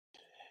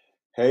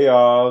Hey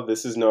y'all,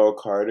 this is Noah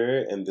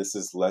Carter, and this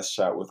is Let's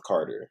Chat with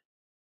Carter.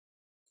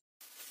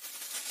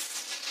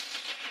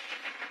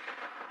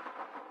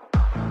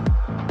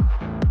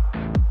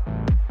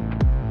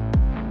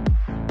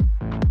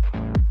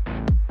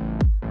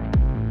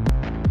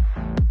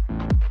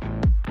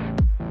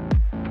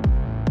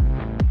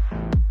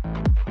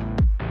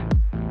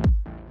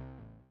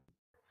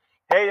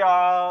 Hey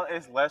y'all,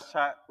 it's Let's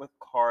Chat with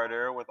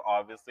Carter with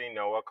obviously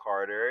Noah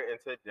Carter, and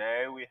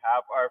today we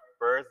have our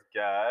first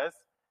guest,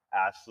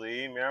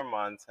 Ashley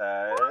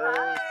Miramontes,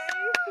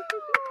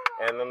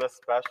 and then the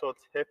special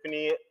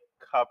Tiffany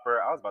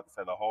Cupper. I was about to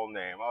say the whole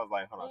name. I was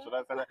like, hold on, should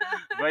I say that?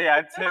 But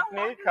yeah,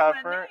 Tiffany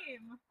Cupper.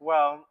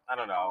 Well, I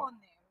don't know.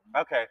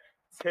 Okay,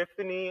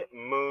 Tiffany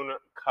Moon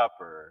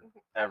Cupper,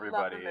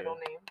 everybody. Love the middle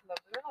name. Love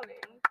the middle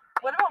name.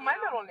 What about my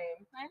middle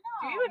name? I know.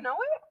 Do you even know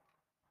it?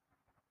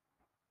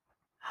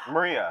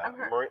 Maria.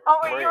 Oh,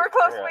 wait, Marie, you were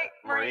close. Maria. Wait,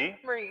 Marie.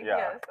 Marie. Yeah.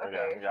 Yes.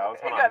 Okay. Yeah. I was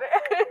hold on. Got it.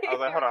 I was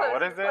like, hold on.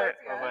 What is it?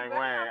 I was like,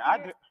 wait. I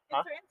do. It's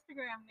Huh? her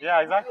Instagram name.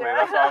 Yeah, exactly. Yeah.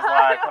 That's why I was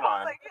like, hold I on.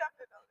 was like, you have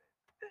to know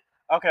this.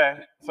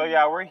 Okay. So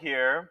yeah, we're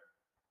here.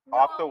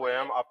 Off the No,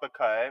 whim, off the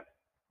cut.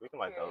 We can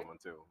like the other one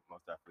too,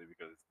 most definitely,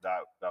 because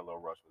that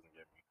little rush wasn't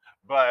getting me.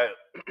 But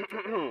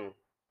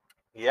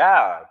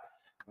yeah,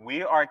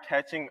 we are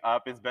catching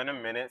up. It's been a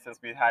minute since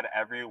we had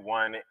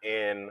everyone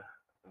in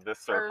the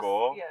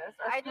circle. Yes.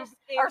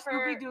 Our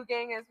Scooby Doo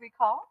gang, as we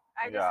call.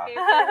 I just Yeah. gave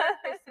her her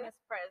Christmas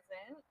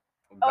present.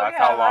 That's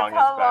how long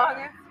that's how it's long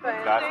been. it's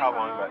been. That's how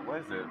long it's been. What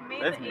is it? May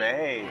It's the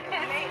May.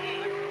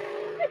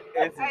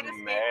 It's I just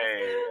gave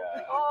May.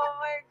 Oh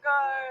my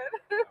god.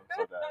 I'm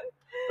so done.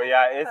 But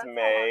yeah, it's That's how long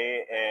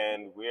May, it's been.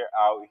 and we're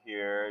out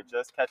here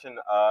just catching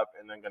up,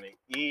 and then gonna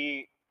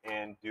eat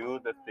and do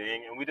the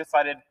thing. And we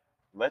decided,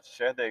 let's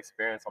share the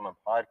experience on the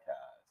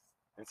podcast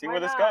and see Why where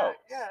this not? goes.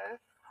 Yes.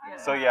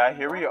 So yeah,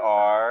 here we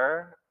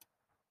are.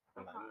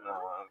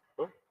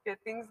 Get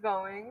things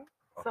going.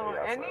 Okay, So,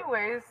 yeah, so-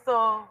 anyways,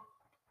 so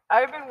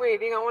I've been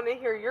waiting. I want to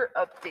hear your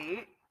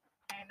update.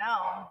 I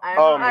know.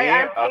 Oh, me?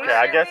 I'm Okay,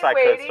 I guess I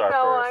could patiently start waiting.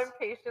 No, first. I'm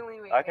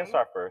patiently waiting. I can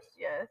start first.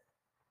 Yes.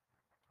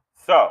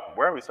 So,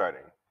 where are we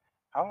starting?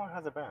 How long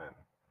has it been?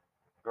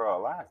 Girl,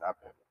 a lot has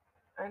happened.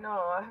 I know.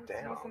 I haven't seen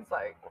Damn. you since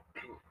like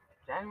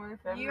January,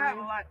 February. You have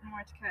a lot more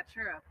to catch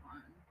her up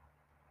on.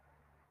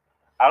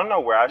 I don't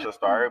know where I should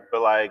start,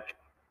 but like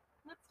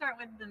Let's start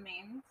with the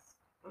mains.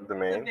 the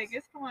main. The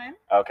biggest one.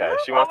 Okay,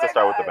 she Oh wants to my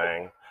start with the God.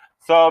 bang.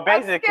 So I'm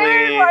basically,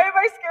 scared. Why am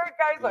I scared,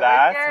 guys? Why am I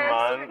last scared?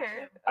 I'm month,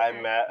 scared. I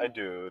Okay. met a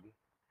dude.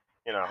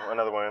 You know,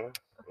 another one. Okay,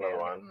 Another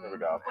okay. one. Here we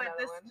go. But Another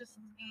this one. just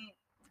ain't.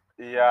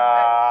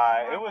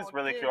 Yeah, it was Normal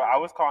really dude. cute. I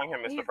was calling him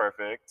Mr. He's-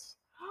 Perfect.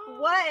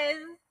 Was.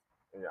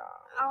 Yeah.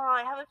 Oh,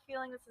 I have a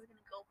feeling this is gonna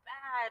go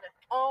bad.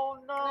 Oh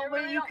no! I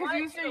But really don't because want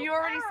you it to said go you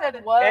already bad.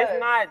 said what? It's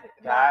not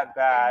that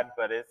bad,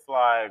 but it's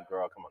like,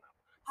 girl, come on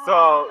now.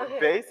 So okay.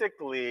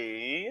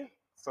 basically,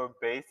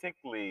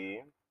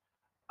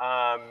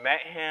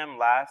 met him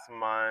last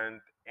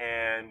month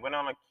and went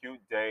on a cute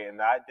date, and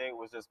that date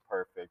was just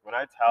perfect. When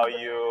I tell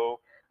you,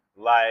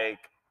 like,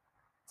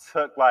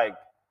 took like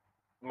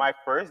my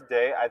first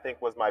date, I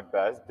think was my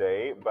best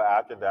date, but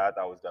after that,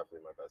 that was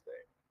definitely my best date.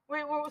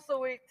 Wait.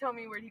 Tell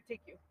me, where'd he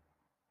take you?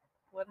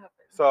 What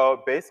happened?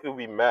 So basically,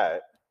 we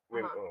met.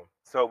 Uh-huh.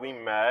 So we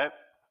met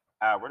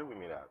at where did we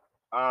meet at?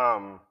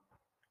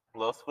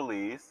 Los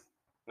Feliz.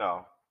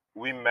 No,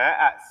 we met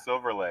at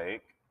Silver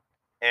Lake,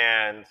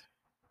 and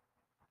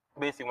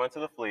basically went to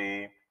the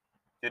flea,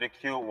 did a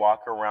cute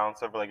walk around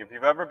Silver Lake. If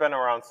you've ever been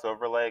around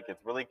Silver Lake,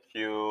 it's really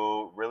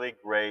cute, really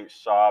great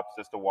shops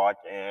just to walk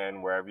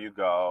in wherever you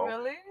go.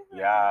 Really?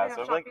 Yeah, They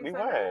have so like shopping we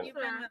centers, went. You've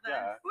been with Yeah.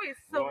 us. Wait, We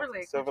Silver went to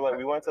Lake. Silver which Lake.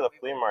 We part? went to the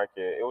flea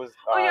market. It was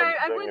Oh yeah,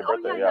 I during went. your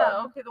Oh birthday.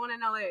 yeah. Okay, the one in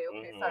LA.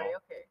 Okay, Mhm. sorry.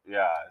 Okay.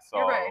 Yeah. So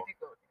You're right. I did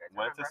go with you guys. I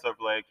went to remember.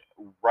 Silver Lake,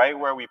 right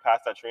where we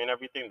passed that tree and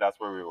everything. That's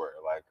where we were,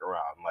 like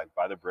around, like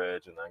by the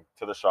bridge, and then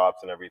to the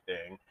shops and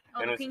everything.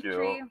 Oh, And the it was pink cute.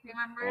 tree,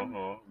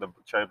 remember? The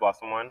cherry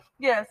blossom one.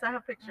 Yes, I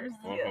have pictures.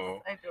 Mhm. Yes,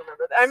 Mhm. I do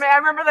remember that. I mean, I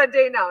remember that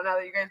day now. Now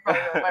that you guys brought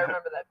it up, I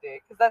remember that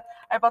day because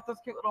I bought those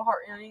cute little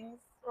heart earrings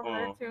over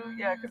there too.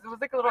 Yeah, because it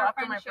was like a little Our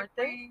after my friendship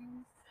birthday.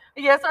 rings.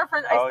 Yes, our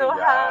friends. I Oh, still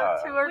yeah.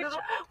 have two. Our little.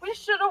 We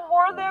should have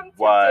worn them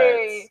What?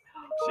 today.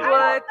 She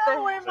What did.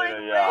 the? where my So,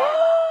 yeah.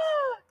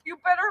 You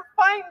better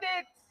find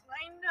it.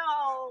 I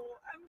know.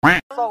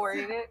 I'm so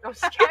wearing it. No, I'm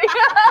just kidding.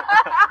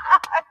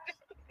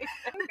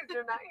 Because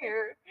you're not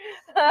here.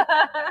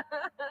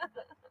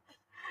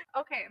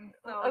 Okay,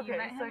 so Okay, you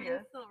met so him yes.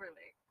 in Silver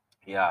Lake.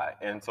 Yeah,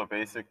 and so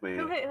basically,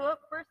 Who hit who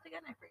up first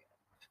again? I forget.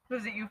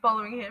 Was it you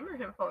following him or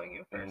him following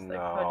you first? Like,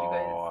 how'd you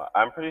guys? no,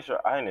 I'm pretty sure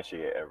I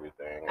initiate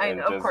everything. I and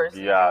know, of just, course.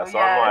 you yeah. do, So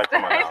I'm like,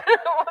 come on yes. now.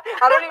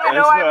 I don't even And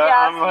know so I'm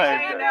I'm yes.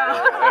 like, I know.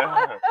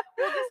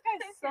 Well, this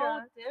guy's so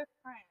Yeah.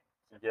 different.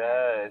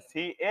 yes,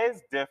 he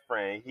is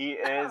different. He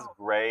is Oh.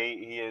 great.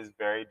 He is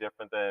very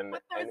different than.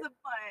 But there's a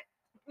but.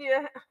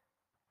 Yeah.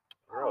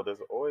 Girl,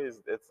 there's always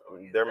they're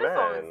There's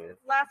always- men.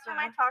 Last time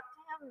I talked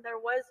to him, there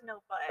was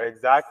no but.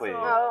 Exactly.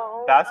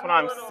 So, That's I'm what a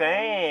I'm little-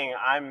 saying.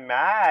 I'm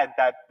mad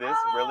that this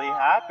really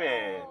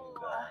happened.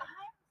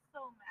 I'm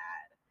so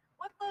mad.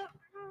 What the?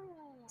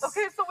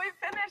 Okay, so we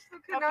finished.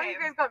 Okay, now you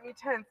Okay. guys got me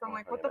tense. I'm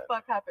like, what the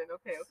fuck happened?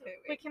 Okay, Wait,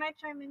 wait. can I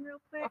chime in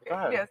real quick? Okay, Go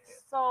ahead. yes.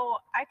 So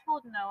I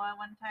told Noah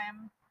one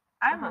time,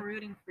 I'm Uh-huh.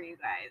 rooting for you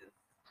guys.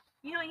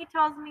 You know what he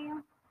tells me?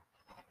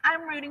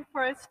 I'm rooting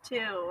for us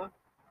too.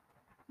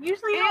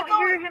 Usually you He's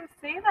don't hear him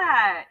say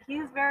that.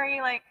 He's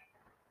very like,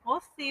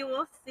 we'll see,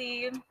 we'll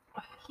see.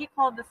 He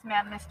called this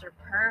man Mr.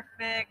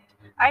 Perfect.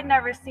 I'd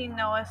never seen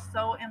Noah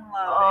so in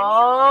love.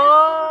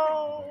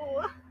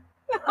 Oh.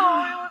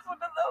 Oh, it was one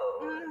of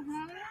those.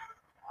 Mm-hmm.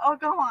 Oh,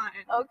 go on.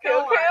 Okay,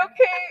 Go okay, on.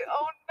 okay.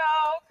 Oh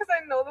no, because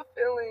I know the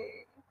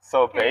feeling.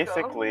 So Okay, go.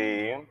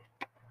 basically,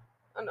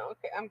 Oh no,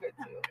 okay, I'm good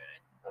too.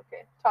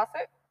 Okay, toss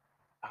it.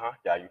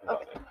 yeah, you can tell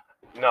Okay.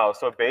 it. No,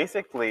 so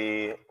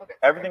basically, Okay.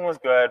 everything was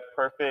good,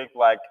 perfect.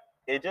 Like,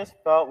 it just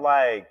felt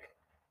like,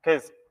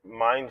 because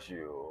mind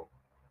you,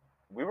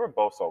 we were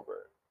both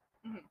sober.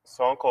 Mhm.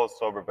 Stone cold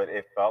sober, but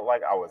it felt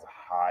like I was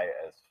high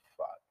as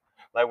fuck.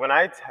 Like, when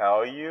I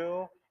tell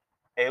you,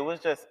 it was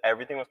just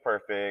everything was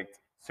perfect,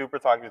 super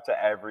talkative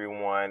to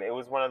everyone. It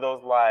was one of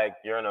those like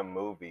you're in a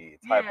movie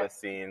type Yeah. of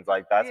scenes.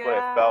 Like that's what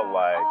it felt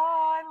like.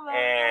 Oh, I love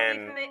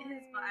And- that. He fit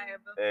his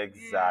vibe.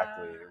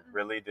 Exactly, Yeah.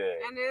 really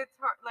did. And it's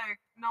hard, like,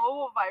 Noah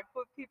will vibe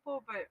with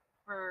people, but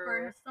For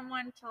for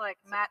someone to like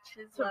match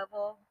his to-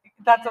 level.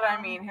 that's what Yeah.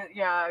 I mean.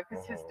 Yeah,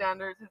 because his Mhm.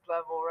 standards, his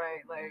level,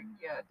 right? Like,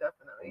 yeah,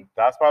 definitely.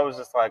 That's why I was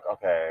just like,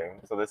 okay,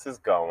 so this is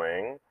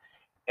going.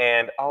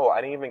 And oh,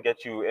 I didn't even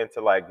get you into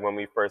like when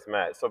we first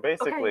met. So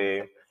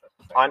basically, Okay,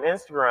 sorry. on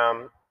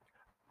Instagram,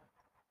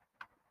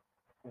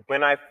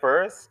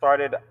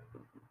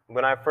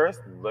 when I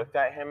first looked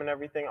at him and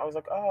everything, I was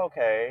like, oh,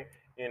 okay.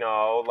 You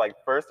know, like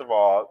first of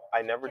all,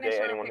 I never Can I date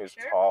show a anyone who's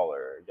picture?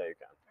 taller. Yeah, you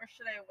can. Or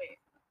should I wait?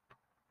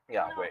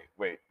 Yeah, No.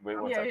 wait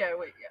one Yeah, second. yeah,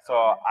 wait, yeah. So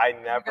okay. I You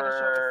gotta show us the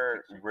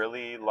never picture.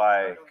 really Or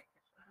like. do we-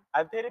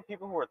 I've dated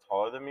people who were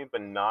taller than me,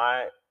 but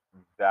not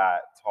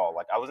that tall.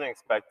 Like I wasn't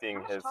expecting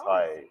How much his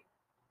taller is height.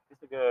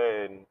 He's a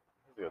good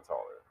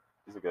taller.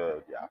 He's a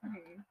good, yeah.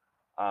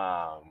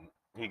 Mhm.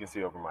 He can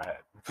see over my head.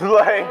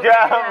 Like, Okay,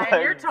 yeah, yeah, and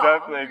like, you're tall.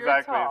 exactly, You're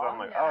exactly. So tall, I'm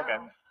like,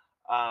 yeah.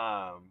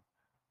 oh, okay.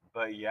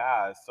 But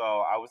yeah, so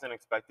I wasn't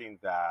expecting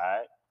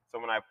that. So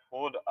when I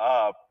pulled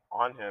up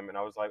on him and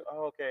I was like,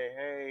 oh, okay,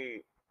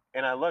 hey.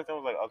 And I looked, I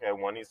was like, okay,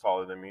 one, he's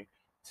taller than me.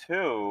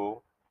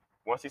 Two,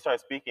 once he started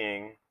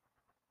speaking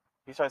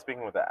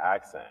with an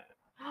accent.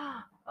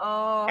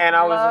 Oh, And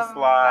I was just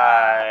love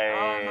that. Oh,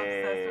 I'm like,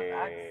 obsessed with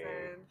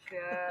accents.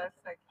 Yes.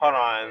 I hold can't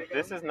on, get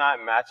this them. is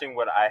not matching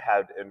what I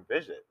had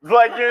envisioned.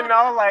 Like, you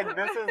know, like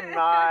this is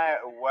not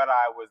what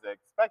I was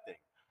expecting.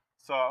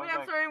 So I was Wait, I'm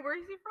like, sorry. Where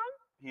is he from?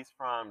 he's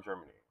from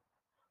Germany.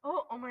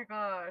 Oh my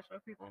gosh.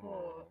 Okay,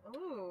 cool.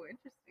 Oh,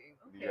 interesting.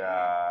 Okay.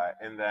 Yeah,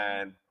 and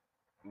then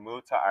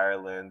moved to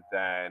Ireland,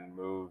 then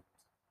moved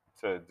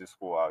to do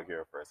school out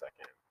here for a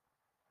second.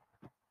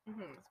 Mhm.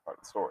 That's part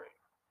of the story.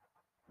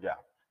 Yeah.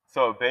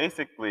 So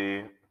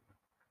basically,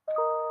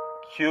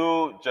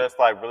 Q just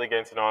like really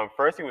getting to know him.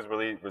 First, he was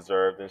really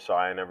reserved and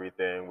shy and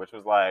everything, which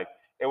was like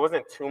it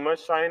wasn't too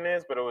much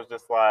shyness, but it was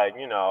just like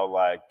you know,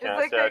 like It's can't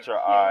like stare that at your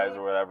eyes cute-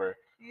 or whatever.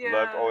 Yeah.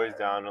 Look always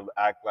down and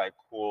act like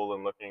cool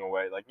and looking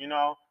away, like you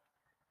know.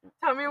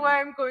 Tell me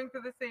why I'm going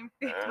through the same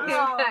thing. Oh,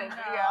 again. no.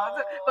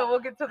 Yeah, but we'll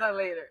get to that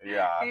later.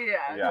 Yeah.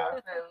 Yeah, Yeah.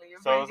 definitely.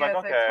 So But it was like,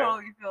 yes, okay. I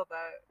totally feel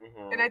that.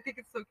 Mhm. And I think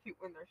it's so cute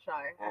when they're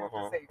shy. I have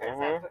to say,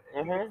 guys.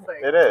 It's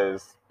like, It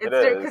is. it's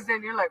It because is.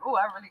 then you're like, oh,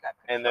 I really got.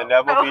 And they'll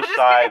control. never No, be I'm just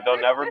shy. kidding.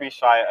 They'll never be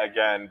shy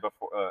again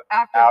before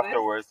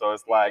afterwards. So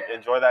it's like Yeah.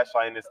 enjoy that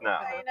shyness now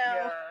I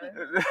know.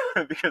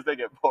 Yeah. because they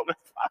get pulled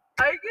aside.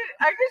 I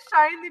get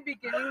shy in the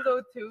beginning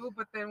though too,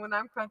 but then when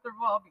I'm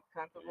comfortable, I'll be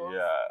comfortable.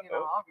 Yeah. You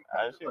know, I'll be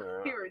As you comfortable.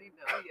 know. You already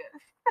know,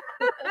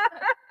 yes.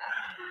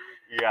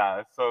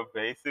 Yeah. So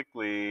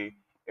basically,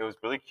 it was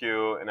really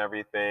cute and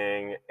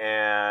everything,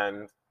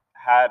 and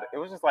it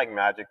was just like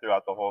magic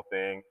throughout the whole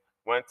thing.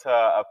 Went to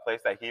a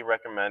place that he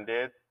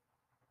recommended.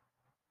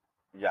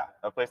 Yeah,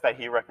 a place that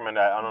he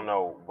recommended. I don't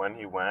know when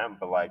he went,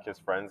 but like his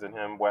friends and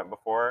him went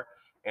before,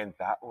 and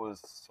that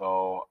was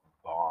so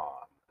bomb.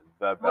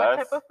 The best. What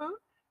type of food?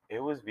 It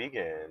was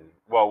vegan.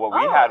 Well, what we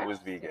Oh, had was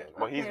interesting. vegan.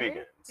 Well, he's Okay.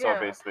 vegan, so Yeah.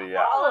 basically, For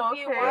yeah. all Oh, of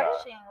you okay.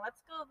 watching,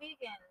 let's go vegan.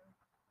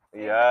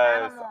 Save the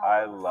Yes, I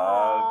animals.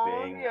 love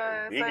Oh, being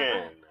yes,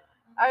 vegan.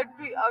 I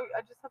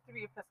just have to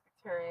be a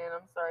pescatarian.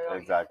 I'm sorry. I'll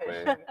Exactly.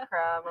 eat fish and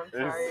crab. I'm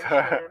sorry.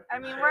 It's- shrimp I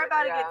and mean, shit, we're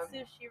about to yeah.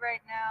 get sushi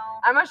right now.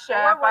 I'm a chef.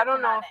 I working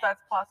don't know on if it.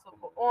 that's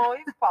possible. Well,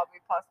 it's probably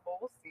possible.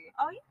 We'll see.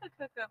 Oh, you could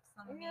cook up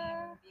some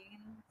Yeah.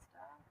 vegan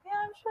stuff.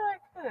 Yeah, I'm sure I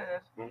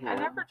could. I Mhm.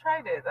 never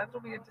tried it. That'll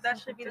be That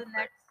should be the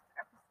next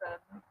episode.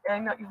 I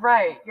know, you're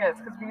right. Yes,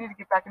 because we need to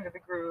get back into the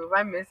groove.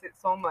 I miss it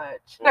so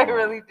much. I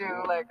really do.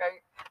 Like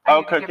I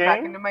need to get back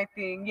cooking? into my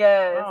thing.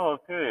 Yes. Oh,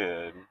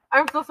 good.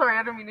 I'm so sorry.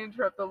 I don't mean to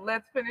interrupt. Though.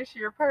 Let's finish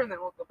your part and then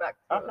we'll go back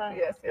to Okay.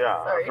 Yes. Yeah,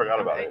 I Sorry. forgot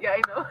about it. Yeah,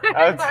 I know.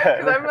 Okay.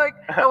 Because I'm like,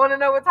 I want to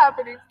know what's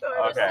happening. So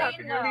I Okay. okay.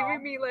 So you You're know.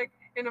 leaving me like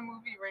in a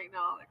movie right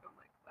now. Like I'm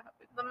like, what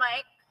happened? The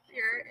mic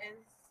here is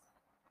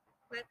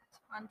clipped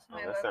onto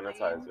my the lovely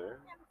sanitizer.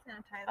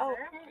 hand sanitizer. Oh,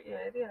 okay. Yeah,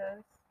 it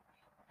is.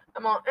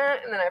 I'm all,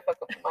 and then I fuck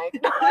up the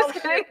mic. No, I'm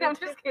just kidding. I'm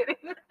just kidding.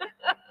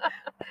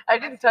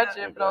 touch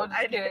it, but I was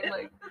I just kidding. did.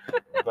 Like,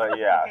 But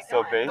yeah, Okay,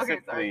 so go ahead. Okay,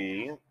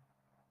 basically,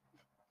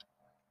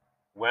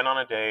 went on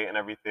a date and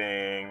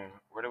everything.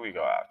 Where did we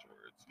go afterwards?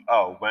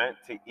 Oh, went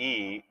to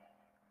eat.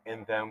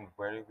 And then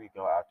where did we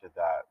go after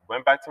that?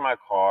 Went back to my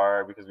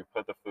car because we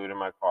put the food in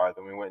my car.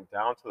 Then we went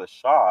down to the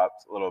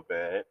shops a little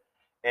bit.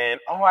 And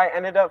oh, I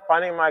ended up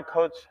finding my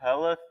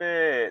Coachella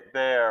fit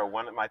there.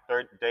 My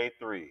third day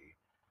 3.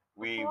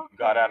 We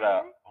got at a.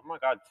 Okay. Oh my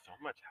God, so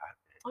much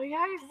happened. oh yeah,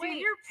 I've seen Wait,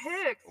 your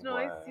pics. No,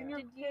 I've what? seen your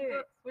Did you go-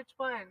 pics. Which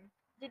one?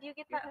 Did you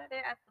get You that had-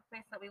 fit at the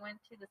place that we went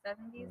to, the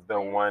 70s? The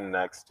place? one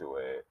next to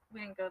it.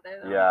 We didn't go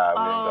there though. Yeah, we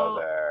didn't go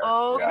there.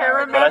 Oh, okay, yeah.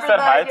 remember But I said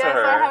that. hi to Yes,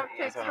 her. I have I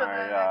pics said from hi,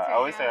 that. yeah. I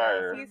always say hi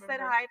to her. He said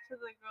hi to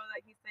the girl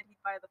that he said he'd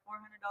buy the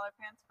 $400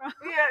 pants from.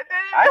 Yeah,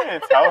 I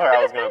didn't tell her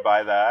I was gonna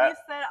buy He that.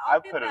 said, I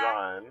I'll be put it back.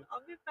 on.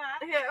 I'll be back.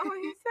 Yeah, well,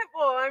 he said,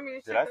 well, I mean,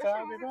 Did I shit, say that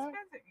I'll shit be was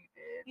back? expensive. You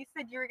did. You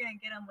said you were gonna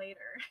get them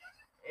later.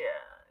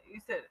 Yeah, you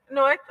said,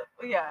 no,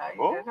 yeah,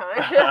 you Oh. did,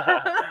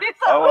 huh?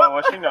 Oh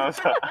well, she knows.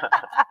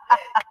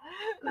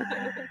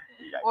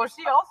 Well,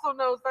 she also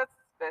knows that's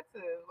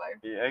expensive. Like,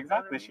 Yeah,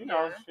 exactly. She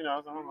knows. Yeah. She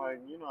knows. I'm like,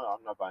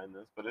 I'm not buying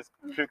this, but it's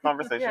good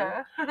conversation.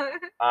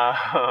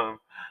 yeah.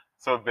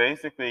 So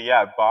basically,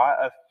 yeah, bought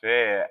a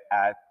fit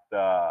at the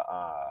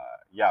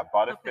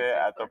bought a The fit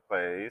pizza at the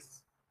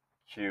place.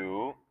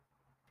 Cute.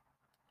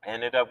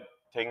 Ended up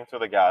taking to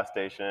the gas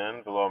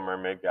station, the Little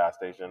Mermaid gas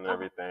station and Uh-huh.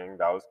 everything.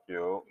 That was cute.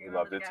 You We remember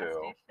loved the it gas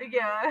too. station?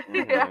 Yeah.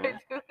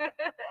 Mhm. Yeah.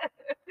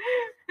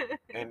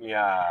 And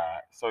yeah,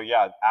 so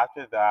yeah,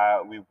 after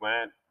that, we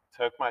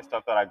took my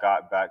stuff that I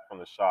got back from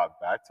the shop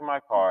back to my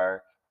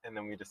car, and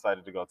then we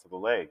decided to go to the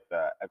lake,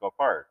 the Echo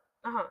Park.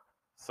 Uh-huh.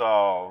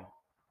 So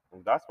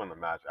that's when the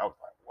magic, I was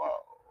like, whoa,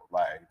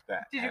 like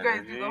that. Did you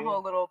guys do the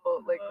whole little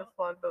boat, like the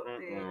swan boat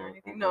thing or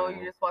anything? No,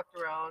 you just walked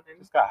around and.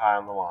 Just got high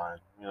on the line,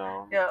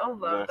 Yeah, I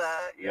love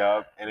that. Yeah.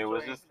 Yep, and it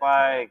was Enjoying just the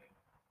time. like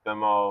the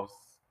most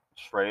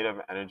trade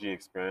of energy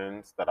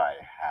experience that I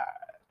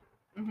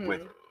had Mhm.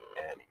 with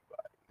anybody.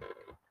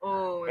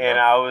 Oh, And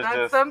I was that's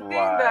just something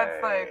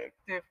that's like like,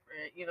 different.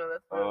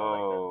 That's what I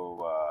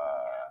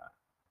like.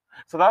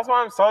 So that's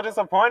why I'm so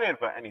disappointed.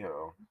 But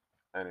anywho.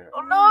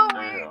 Oh no!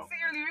 Wait, Anyhow. see,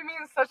 you're leaving me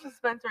in such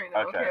suspense right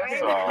now. Okay, Okay.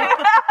 so-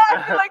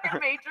 I feel like in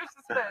major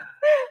suspense.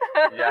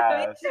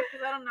 Yeah. Me too,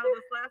 because I don't know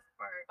this last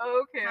part.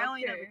 Okay. I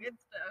only know the Okay. good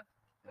stuff.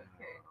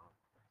 Okay.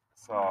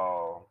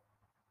 So,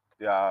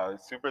 yeah,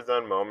 super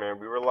zen moment.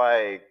 We were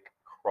like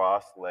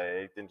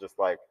cross-legged and just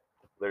like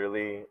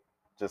literally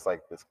just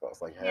like this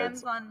close, like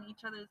heads. Hands on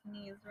each other's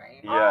knees, right?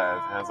 Yes,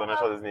 hands on each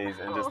other's knees,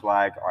 and just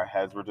like our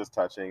heads were just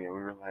touching, and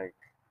we were like,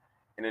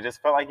 and it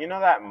just felt like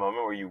that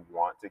moment where you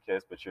want to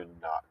kiss, but you're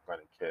not going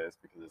to kiss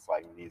because it's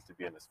like needs to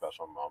be in a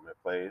special moment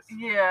place.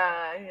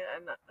 Yeah.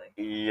 Nothing.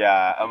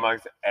 Yeah,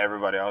 amongst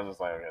everybody, I was just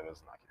like, okay, this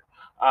is not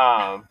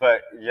cute.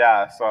 But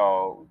yeah,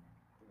 so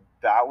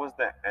that was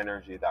the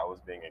energy that was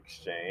being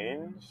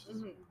exchanged,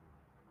 Mhm.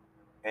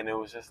 and it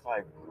was just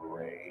like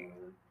great.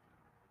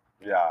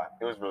 Yeah,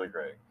 it was really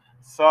great.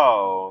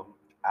 So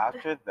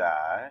after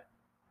that,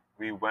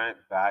 we went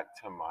back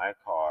to my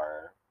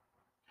car.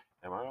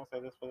 Am I gonna say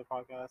this for the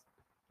podcast?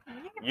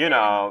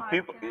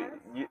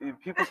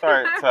 People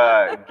start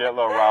to get a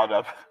little riled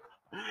up.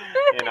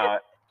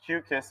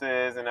 Cute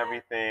kisses and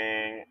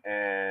everything,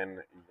 and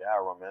yeah,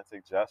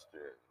 romantic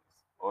gestures,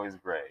 always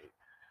great.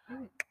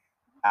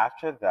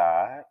 After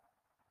that,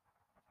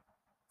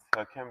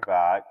 took him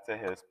back to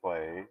his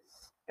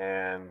place,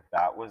 and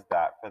that was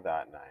that for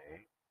that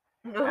night.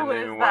 And What then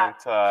is we that went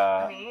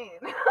to. mean?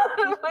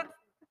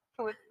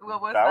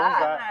 What was That was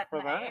that? that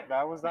for that.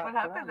 That was that What for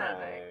happened that that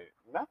night? night.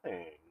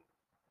 Nothing.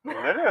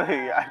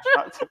 Literally, I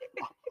tried to.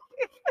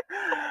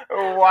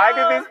 Why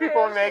did these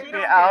people Okay, make she me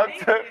don't out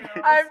believe to?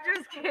 you. I'm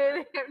just kidding.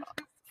 I'm just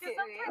Because kidding.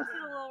 sometimes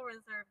he's a little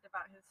reserved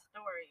about his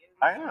stories.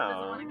 I He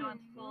doesn't want to go am.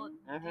 into full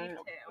Mhm.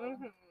 detail.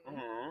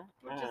 Mhm.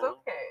 Which is Mhm.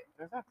 okay.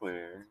 Exactly.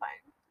 It's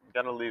fine.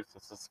 Gotta leave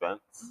some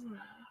suspense.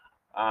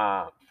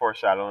 Mhm.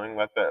 Foreshadowing.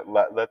 Let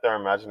their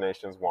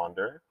imaginations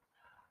wander.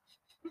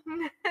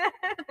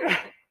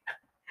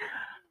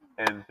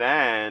 And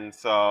then,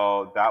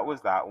 so that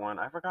was that one.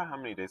 I forgot how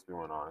many days we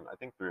went on. I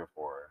think 3 or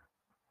 4.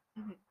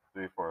 Mhm.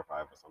 3, 4, or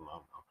 5 or something. I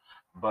don't know.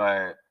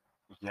 But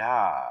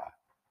yeah.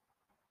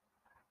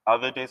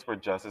 Other days were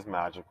just as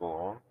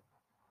magical.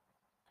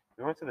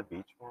 We went to the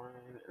beach one,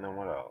 and then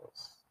what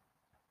else?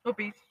 What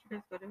beach did you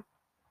guys go to?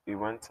 We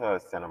went to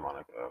Santa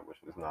Monica, which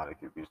was not a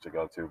cute beach to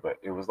go to, but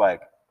it was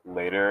like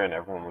later and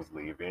everyone was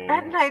leaving.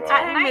 At night so-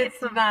 time, night, it's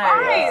some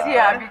nice. vibes.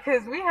 Yeah,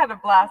 because we had a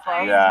blast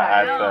last Yeah,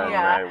 time. at the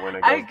yeah. night when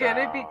it goes I get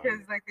down. it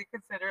because like they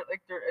consider it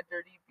like a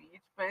dirty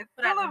beach, but it's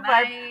But still at a vibe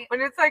night,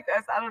 when it's like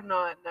us. I don't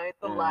know, at night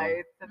the Mhm.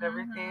 lights and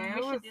everything. mhm, It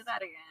we was, should do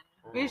that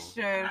again. We Mhm.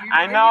 should. We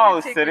I really know,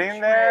 need to take a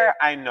sitting there, trip.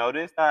 I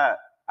noticed that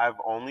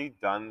I've only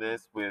done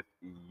this with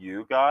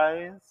you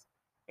guys,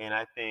 and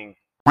I think,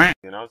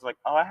 and I was like,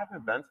 oh, I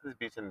haven't been to this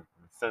beach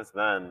since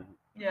then.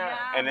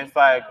 Yeah. And me it's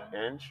like, too.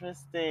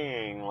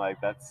 interesting. Like,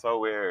 that's so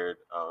weird.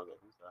 Oh, okay,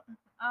 who's that?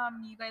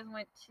 You guys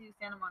went to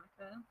Santa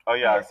Monica. Oh,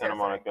 yeah, Yes, Santa yes,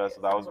 Monica. yes,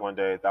 So that was Santa one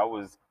day. That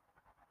was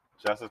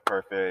just as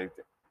perfect.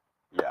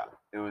 Yeah,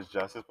 it was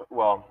just as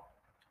well.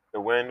 The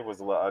wind was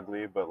a little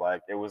ugly, but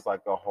like it was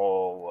like a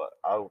whole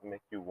 "I'll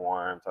make you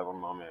warm" type of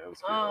moment. It was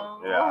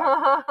cute.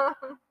 Yeah.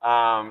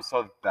 Oh.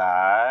 So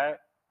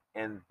that,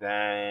 and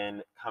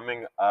then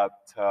coming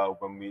up to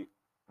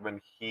when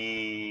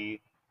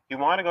he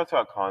wanted to go to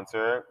a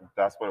concert.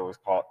 That's what it was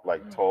called,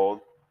 like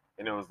told,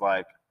 and it was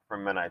like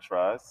from Men I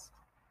Trust.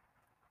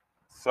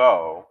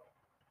 So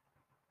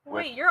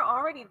with Wait, you're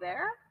already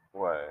there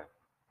what?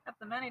 at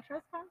the Many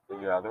Trust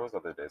concert? Yeah, there was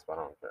other days, but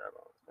I don't care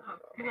about.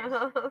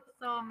 Okay.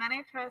 So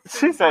Many Trust.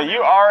 She is said one you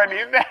of-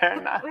 already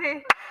there. Nah.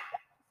 Wait.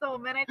 So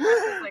Many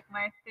Trust is like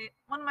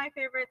one of my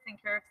favorites,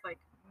 and Carrick's like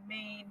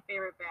main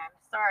favorite band.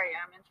 Sorry,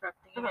 I'm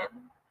interrupting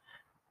again.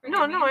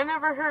 No, Forgive no, me. I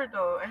never heard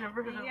though. I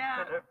never heard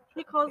Yeah, of that.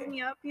 he calls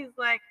me up. He's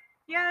like,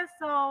 yeah,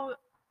 so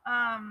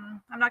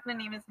I'm not gonna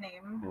name his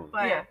name,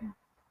 but Yeah.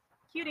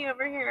 Cutie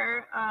over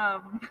here,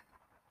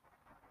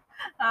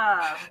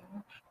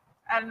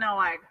 I don't know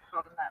why I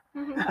called him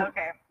that.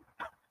 Okay,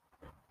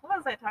 what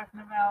was I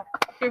talking about?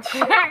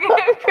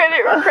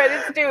 Credit where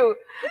credit's due.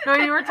 No,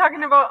 you were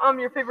talking about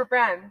your favorite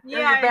band. Or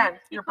Yeah, your band.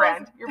 he Your calls-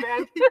 brand. Your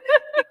band.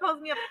 He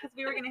calls me up because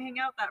we were gonna hang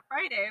out that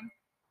Friday. And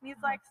he's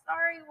like,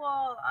 sorry,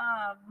 well,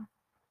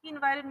 he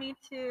invited me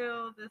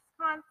to this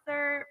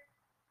concert,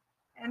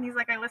 and he's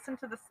like, I listened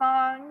to the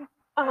song.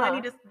 And then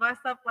he just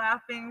busts up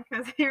laughing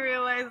because he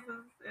realizes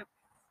it's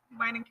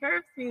mine and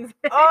Carrick's music.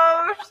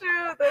 Oh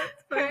shoot, that's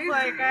So crazy. he's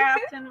like, I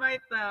have to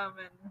invite them,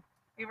 and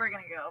we were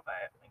gonna go, but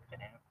we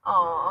couldn't.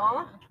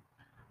 Aw.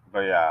 But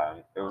yeah,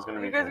 it was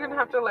gonna be. You guys are gonna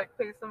have to like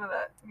play some of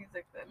that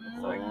music then.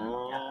 So I can,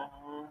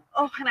 Mhm.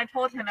 Oh, and I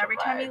told him Such a every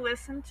time you vibe.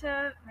 listen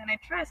to Men I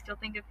Trust, you'll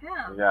think of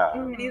him. Yeah.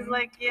 And he's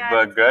like, yeah. The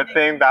it's good funny."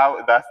 thing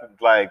that's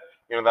like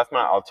that's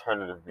my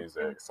alternative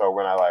music. So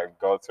when I like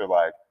go to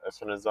like a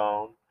certain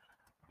zone,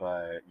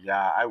 but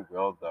yeah, I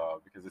will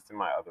though because it's in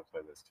my other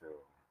playlist too.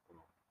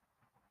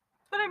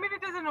 But I mean,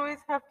 it doesn't always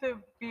have to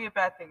be a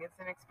bad thing. It's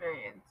an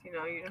experience, you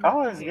know. You don't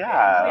Oh, have it's, to hate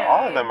yeah, it.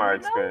 all of them are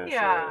No, experiences.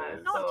 yeah.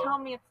 Don't So- tell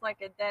me it's like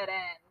a dead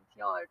end.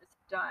 Y'all are just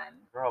done.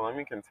 Girl, let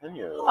me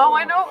continue. Oh,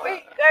 I know.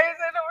 Wait, guys,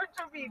 I know we're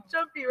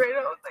jumpy right now.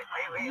 I was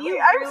like, wait. You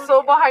I'm really-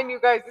 so behind you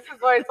guys. This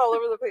is why it's all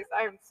over the place.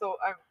 I'm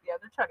yeah,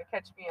 they're trying to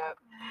catch me up.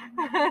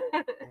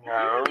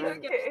 Yeah, You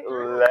skipped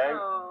through, let-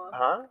 though.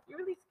 Huh? You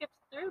really skipped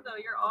through though.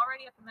 You're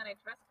already at the Men I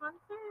Trust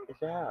concert.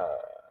 Yeah.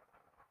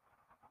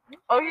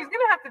 Oh, he's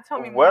gonna have to tell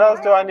me What more. else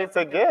do I need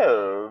to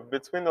give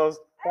between those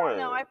I don't points?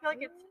 know. I feel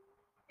like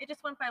it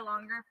just went by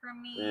longer for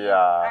me. Yeah.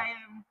 I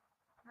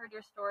heard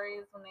your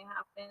stories when they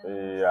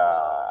happened. Yeah,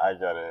 I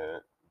get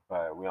it.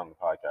 But we on the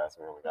podcast,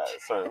 we only got a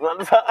certain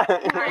amount of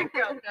time.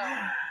 Go,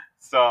 go.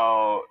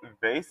 So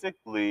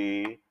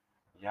basically,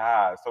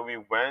 yeah. So we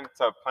planned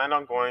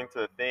on going to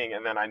the thing,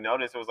 and then I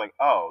noticed it was like,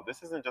 oh,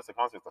 this isn't just a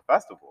concert; it's a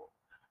festival.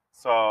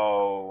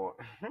 So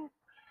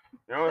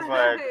it was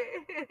like,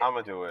 I'm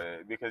gonna do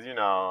it because yeah.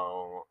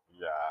 Oh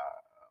my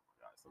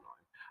God, it's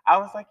annoying. I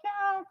was like, yeah,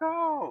 I'll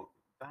go.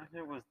 That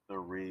it was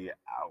 3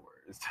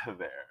 hours to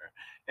there.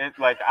 It's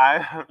like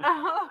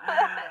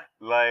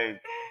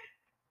like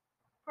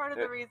Part of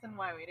the reason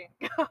why we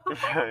didn't go.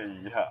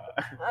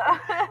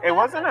 yeah. It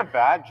wasn't a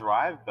bad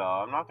drive though.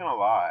 I'm not gonna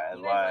lie.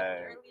 You guys Like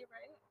left early,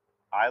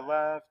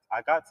 right?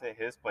 I got to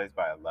his place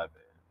by 11.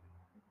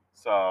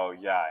 So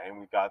yeah, and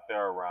we got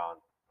there around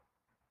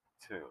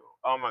 2.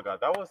 Oh my God,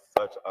 that was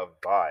such a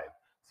vibe.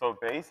 So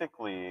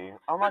basically,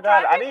 oh my The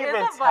God, I driving didn't is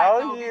even a vibe, tell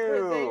though, because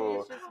you.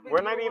 it's just with We're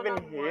you not even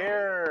one-on-one.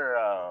 here.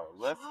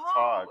 Let's Oh,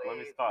 talk. Let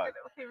me wait, talk.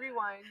 Okay,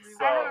 rewind.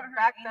 So- I haven't heard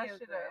Back any that of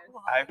shit this.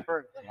 up. I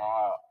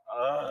forgot.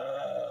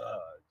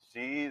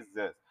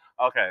 Jesus.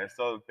 Okay,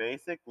 so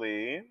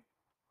basically,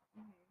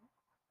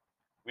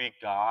 we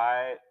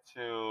got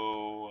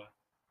to.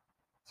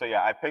 So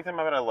yeah, I picked him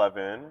up at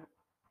 11,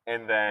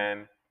 and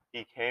then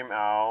he came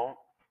out,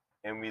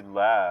 and we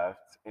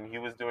left, and he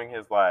was doing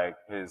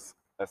his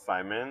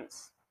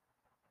assignments,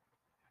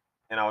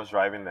 and I was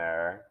driving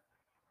there,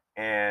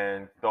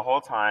 and the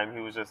whole time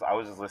I was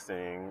just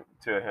listening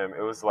to him.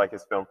 It was like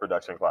his film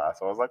production class.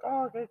 So I was like,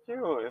 oh, okay,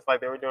 cute. It's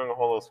like they were doing a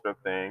whole little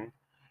script thing,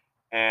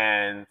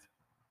 and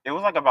it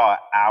was like about an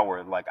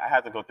hour. Like I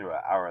had to go through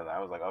an hour, and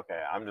I was like,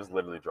 okay, I'm just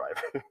literally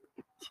driving.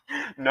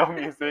 No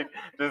music,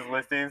 just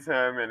listening to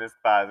him in his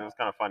class. It was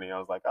kind of funny. I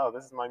was like, oh,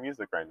 this is my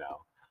music right now.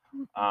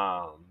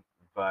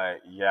 But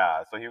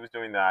yeah, so he was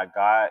doing that. I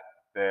got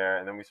there,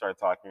 and then we started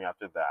talking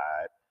after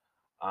that.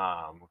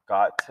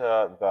 Got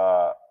to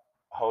the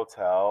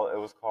hotel. It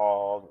was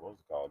called, what was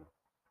it called?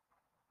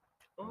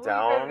 Ooh,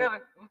 Down. You guys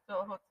got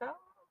a hotel?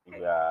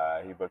 Okay.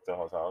 Yeah, he booked a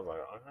hotel. I was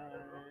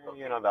like,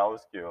 okay, that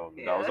was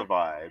cute. That was a Yeah.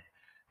 vibe.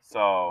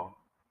 So,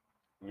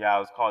 yeah, it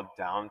was called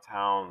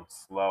Downtown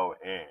Slow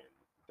Inn.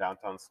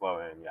 Downtown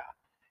Slow Inn,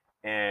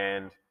 yeah.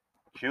 And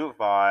cute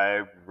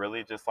vibe,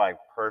 really just like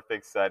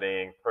perfect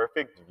setting,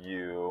 perfect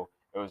view.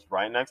 It was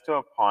right next to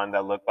a pond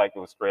that looked like it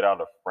was straight out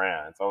of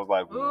France. I was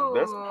like,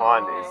 this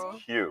pond Ooh.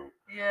 is cute.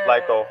 Yeah.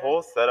 Like the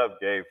whole setup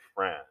gave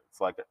France.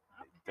 Like,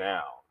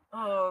 damn.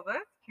 Oh, that's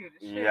cute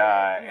as shit.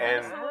 Yeah,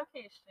 That's and- the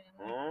location.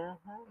 Mhm.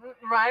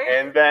 Right?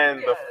 And then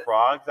the Yes.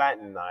 frogs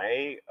at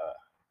night.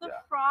 The Yeah.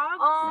 frogs.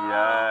 Oh,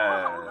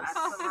 Yes.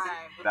 That's the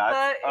vibe. That's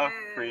That a is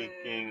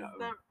freaking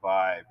the-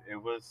 vibe. It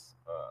was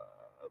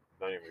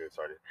don't even get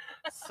started.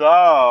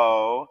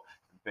 So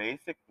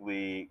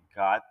basically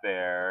got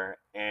there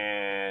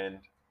and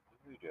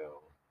what did we do?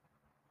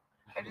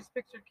 I just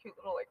pictured cute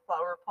little like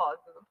flower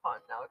pods in the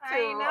pond now too.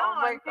 I know.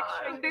 Oh my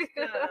I'm picturing just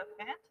a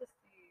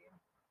fantasy,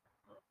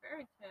 little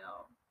fairy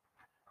tale.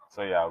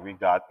 So yeah, we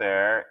got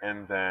there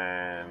and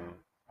then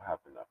what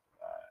happened after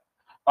that?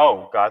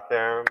 Oh, got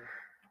there,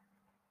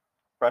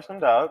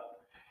 freshened up,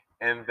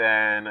 and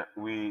then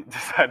we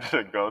decided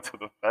to go to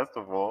the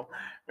festival.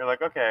 We're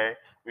like, okay,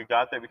 we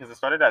got there because it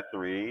started at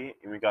 3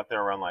 and we got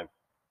there around like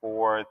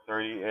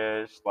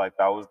 4:30-ish. Like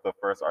that was the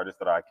first artist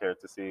that I cared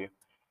to see.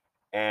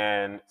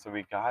 And so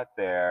we got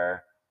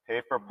there,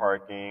 paid for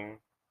parking.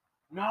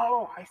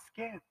 No, I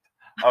skipped.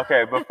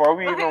 Okay, before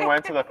we even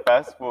went to the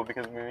festival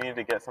because we needed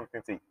to get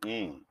something to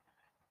eat.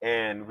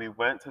 And we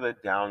went to the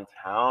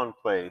downtown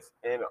place.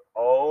 And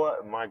oh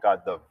my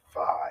God, the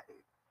vibe.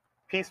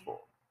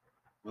 Peaceful.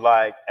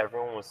 Like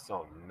everyone was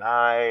so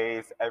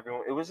nice.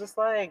 Everyone it was just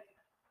like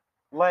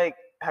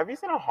have you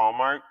seen a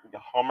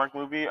Hallmark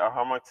movie or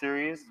Hallmark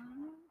series?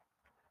 Mhm.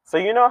 So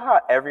you know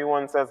how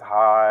everyone says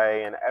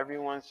hi and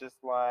everyone's just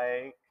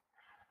like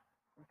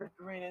the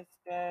greatest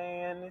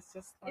day and it's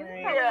just like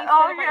Isn't that Yeah. what you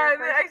Oh said about yeah. your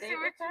first I date see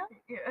with what him?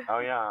 you. Yeah. oh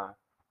yeah.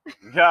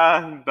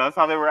 Yeah, that's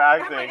how they were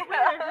I'm acting. like, wait,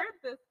 I heard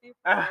this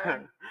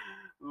before.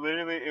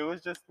 Literally, it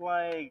was just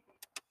like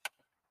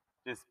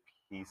just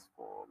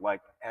peaceful.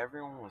 Like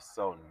everyone was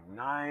so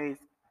nice.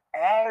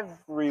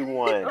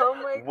 Everyone Oh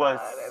my was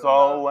God, I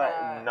so love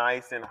that.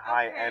 nice and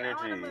high Okay, I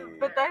wanna energy. move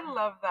But there. I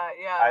love that.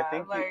 Yeah. I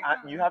think like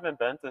you haven't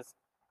been to.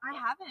 I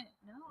haven't.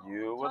 No.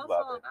 You Tell would us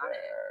love all it about it.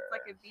 It's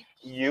like there. a beach.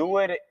 You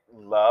would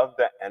love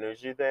the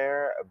energy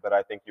there, but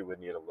I think you would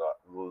need a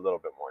little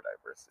bit more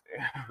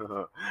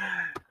diversity.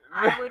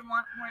 I would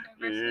want more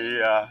diversity.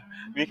 Yeah,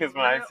 because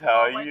when I All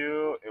tell white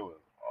you, it was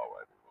all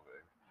white people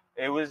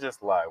there. It was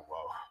just like,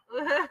 whoa.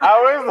 I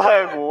I was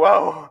like,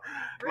 whoa.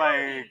 Like,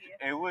 Really?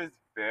 it was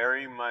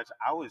very much,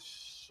 I was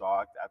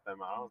shocked at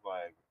them. I was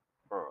like,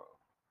 bro,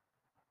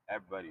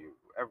 everywhere you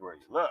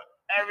look,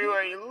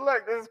 everywhere you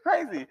look, this is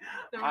crazy.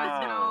 There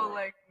was no Um,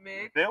 like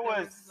mix. There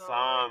was no,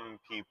 some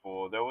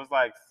people, there was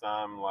like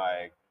some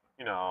like,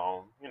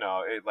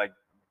 it like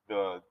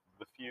the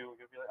few,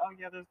 you'll be like, oh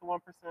yeah, there's the 1%.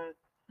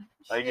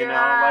 Like, yeah,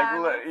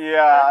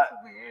 That's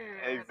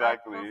weird.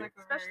 exactly. That feels like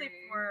a especially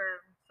very- for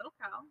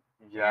SoCal.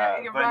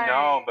 Yeah, you're but no,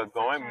 right. but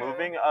Such a-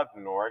 moving up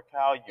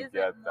NorCal, you Is it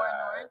get more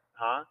that. north?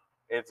 Huh?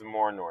 It's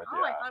more north,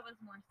 Oh, I yeah. thought it was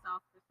more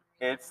south for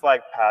some reason. It's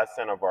like past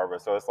Santa Barbara,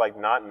 so it's like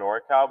not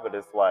NorCal, but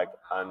it's like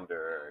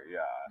under,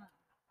 yeah.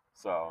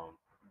 So,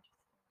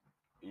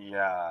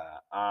 yeah.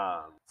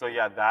 So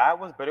yeah, that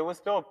was, but it was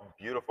still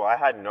beautiful. I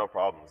had no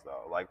problems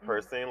though. Like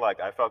personally, like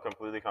I felt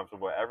completely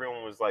comfortable.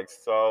 Everyone was like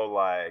so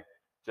like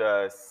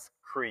just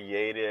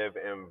creative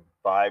and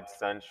vibe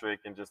centric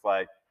and just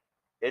like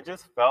it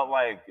just felt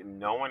like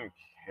no one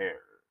cared.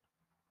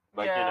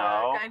 Like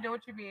yeah, I know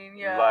what you mean.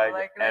 Yeah, like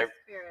like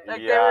Spirit.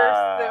 like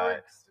yeah. they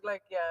were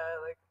like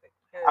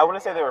like I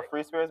wouldn't say yeah, they were like-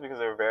 free spirits because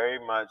they were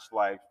very much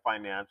like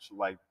financial,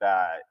 like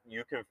that.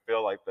 You can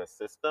feel like the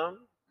system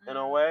in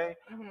a way,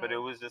 but it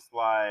Mhm. was just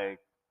like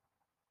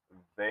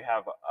they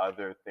have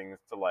other things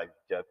to like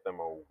get them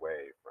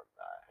away from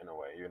that in a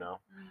way, you know?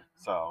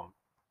 So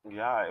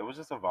yeah, it was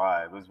just a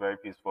vibe. It was very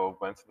peaceful.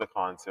 Went to the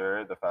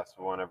concert, the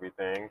festival and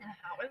everything. And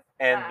how was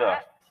And the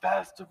that?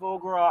 festival,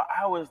 girl,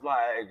 I was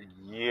like,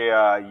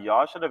 yeah,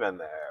 y'all should have been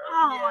there.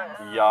 Oh, Yeah.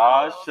 I'm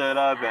Y'all so should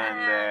have been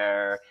sad.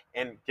 there.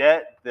 And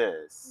get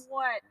this.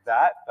 What?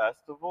 That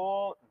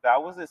festival,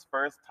 that was his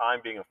first time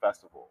being a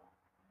festival.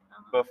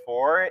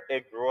 Before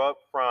it grew up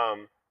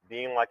from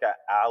being like an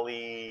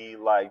alley,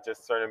 like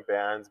just certain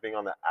bands being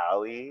on the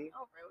alley,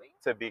 Oh, really?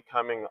 to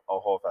becoming a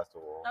whole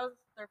festival. That was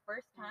their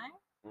first time?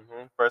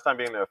 First time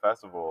being at a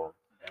festival.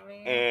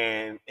 Really?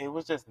 And it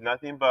was just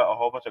nothing but a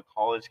whole bunch of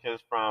college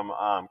kids from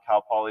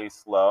Cal Poly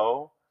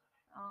SLO.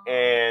 Oh,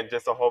 And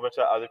just a whole bunch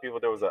of other people.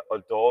 There was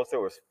adults. There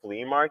was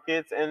flea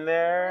markets in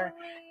there.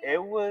 really?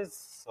 It was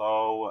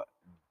so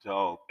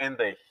dope. And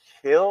the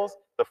hills,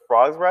 the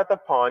frogs were at the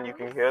pond. You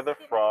can hear the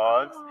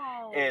frogs.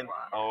 Oh, And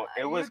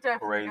it You was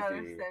definitely gotta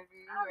crazy. send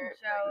me I'm where-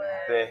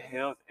 jealous. The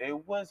hills,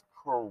 it was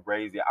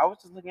crazy. I was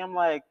just looking, I'm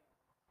like,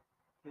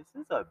 this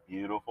is a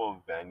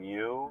beautiful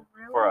venue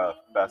for a Really?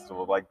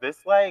 festival. Like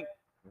this like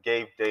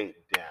gave date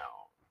down.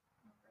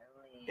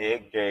 Really?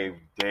 It gave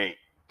date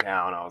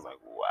down. I was like,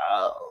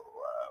 wow,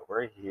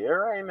 we're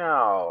here right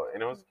now.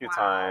 And it was a cute Wow.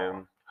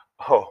 time.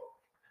 Oh,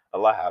 a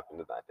lot happened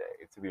in that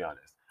day, to be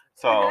honest.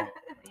 So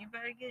You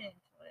better get into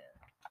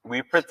it.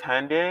 we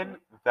pretended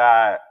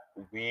that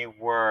we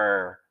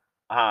were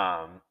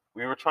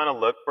trying to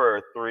look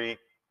for three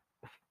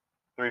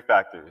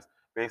factors.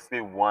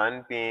 Basically,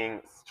 one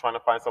being trying to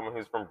find someone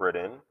who's from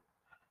Britain,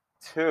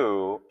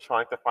 two,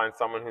 trying to find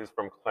someone who's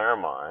from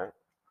Claremont,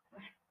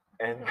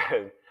 and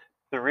then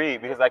three,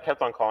 because I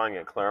kept on calling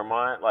it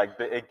Claremont, like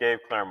it gave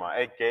Claremont.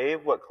 It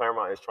gave what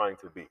Claremont is trying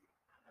to be.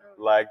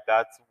 Like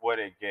that's what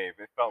it gave.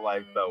 It felt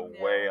like the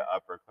Yeah. way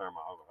upper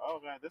Claremont. I was like, oh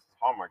man, this is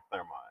Hallmark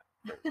Claremont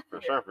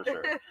for sure, for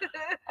sure.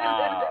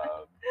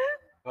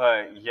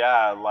 But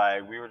yeah,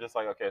 like we were just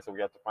like, okay, so we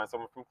have to find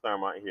someone from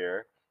Claremont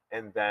here,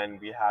 and then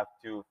we have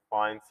to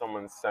find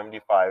someone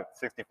 75,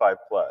 65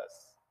 plus,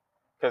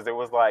 because it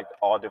was like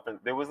all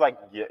different. It was like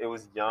it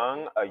was a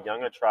young,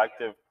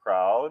 attractive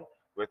crowd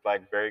with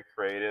like very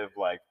creative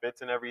like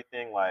fits and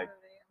everything, like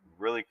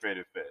really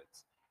creative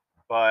fits.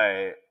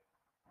 But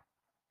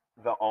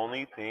the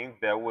only thing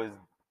there was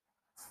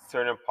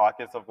certain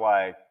pockets of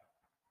like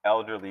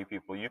elderly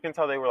people. You can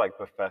tell they were like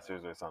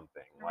professors or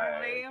something.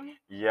 Like, Really?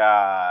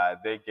 yeah,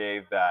 they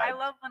gave that. I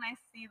love when I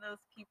see those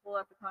people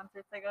at the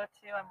concerts I go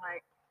to. I'm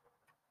like,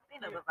 they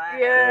know the vibe.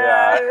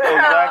 Yeah,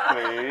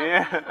 Yeah.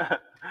 exactly.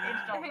 Age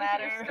don't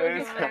matter.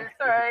 It's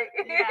alright.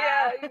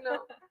 Yeah, you know.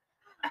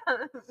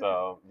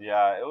 So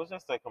yeah, it was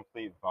just a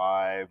complete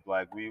vibe.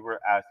 Like we were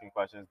asking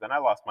questions. Then I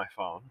lost my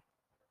phone.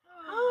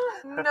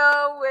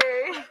 No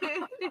way.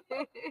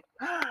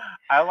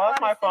 I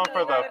lost my phone for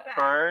Honestly, the what about-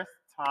 first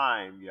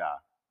time. Yeah,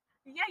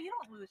 Yeah, you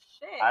don't lose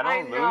shit. I I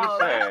don't know, lose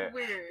that's shit.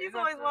 weird. He's That's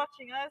always a-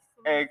 watching us.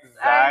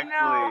 Exactly. I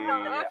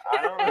I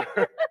don't.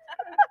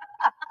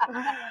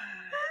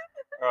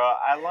 Girl,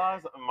 I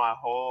lost my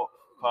whole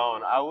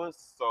phone. I was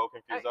so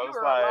confused. I You was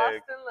were like,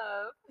 lost in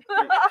love.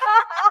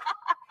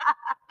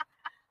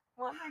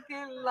 Wanna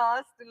get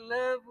lost in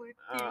love with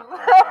you.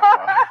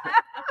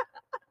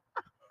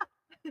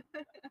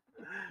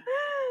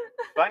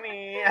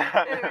 funny.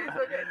 Anyways,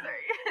 okay,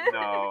 sorry.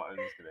 No, I'm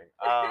just kidding.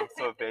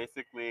 So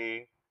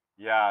basically,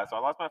 yeah. So I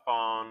lost my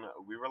phone.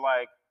 We were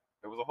like,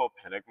 it was a whole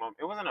panic moment.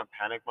 It wasn't a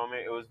panic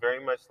moment. It was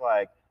very much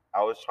like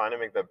I was trying to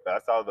make the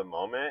best out of the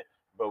moment,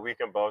 but we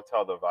can both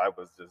tell the vibe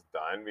was just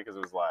done because it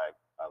was like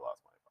I lost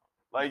my phone.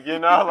 Like you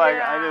know,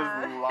 like I just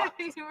lost.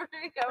 Was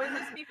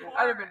this before?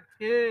 I'd have been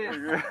pissed.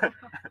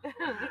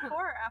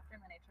 Before or after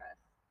Men I Trust?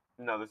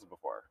 No, this is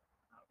before.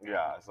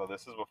 Yeah, so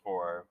this is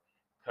before,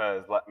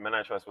 because Men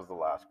I Trust was the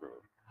last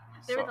group.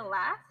 They were the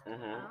last?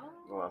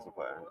 The last to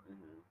play.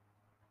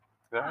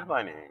 They're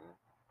headlining.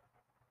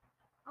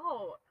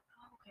 Oh,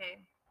 okay.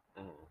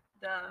 Mm-hmm.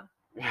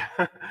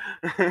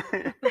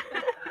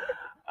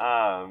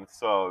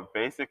 So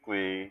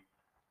basically,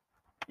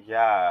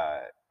 yeah,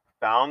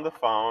 found the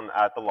phone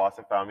at the lost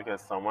and found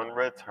because someone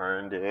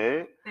returned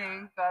it.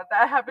 Thank God.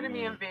 That happened to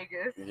me in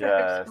Vegas.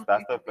 Yes,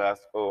 that's the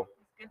best. Oh.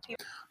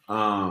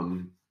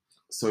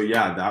 So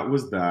yeah, that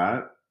was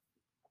that.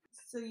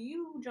 So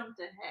you jumped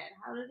ahead.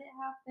 How did it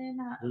happen?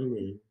 What do you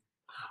mean?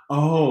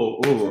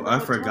 Oh, I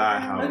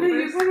forgot how. Okay,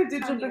 you kind of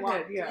did time jump you ahead.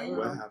 walked Yeah. in.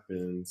 What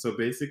happened? So We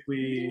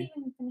basically, didn't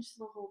even finish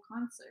the whole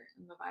concert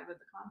and the vibe of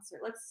the concert.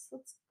 Let's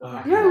go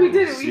back. Yeah, we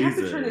did it. We have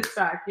to turn Jesus. this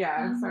back. Yeah,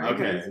 I'm sorry.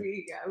 Okay. guys.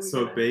 We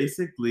So gotta-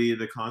 basically,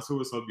 the concert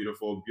was so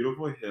beautiful,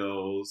 beautiful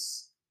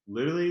hills,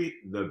 literally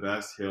the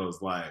best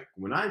hills. Like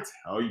when I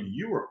tell you,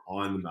 you were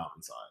on the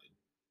mountainside.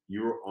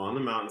 You were on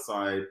the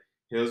mountainside.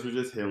 Hills were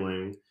just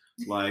hilling.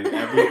 Like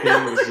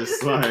everything was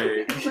just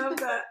like. I love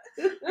that.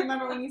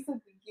 Remember when you said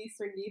the geese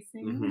are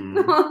geesing?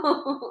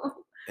 Mhm.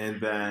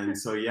 And then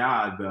so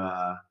yeah,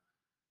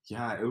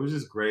 it was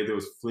just great. There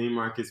was flea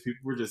markets. People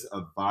were just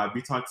a vibe.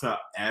 We talked to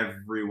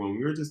everyone.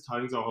 We were just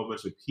talking to a whole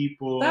bunch of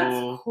people.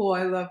 That's cool.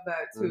 I love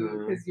that too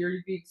Mhm. because you're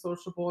being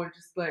sociable and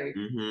just like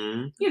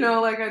Mm-hmm. you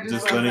know, like I just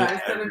Just love letting that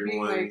instead of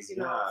being like everyone's- you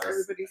know yes.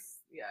 everybody's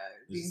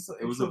being so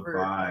It was a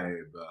introvert.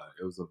 vibe.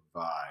 It was a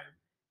vibe.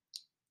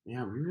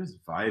 Yeah, we were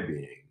just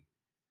vibing.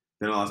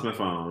 Then I lost my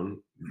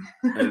phone,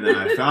 and then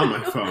I found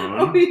my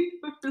phone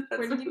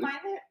Where did you find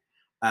it?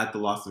 at the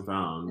Lost and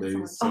Found.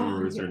 Someone Oh,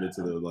 returned yeah. it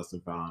to the Lost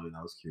and Found, and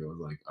that was cute. I was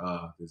like,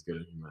 this good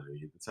in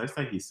humanity. The text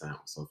that he sent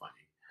was so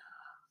funny.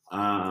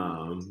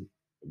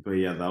 But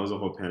yeah, that was a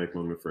whole panic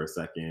moment for a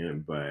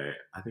second, but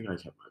I think I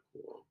kept my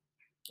cool.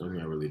 I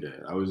think I really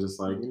did. I was just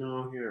like,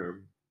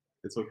 here,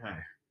 it's okay.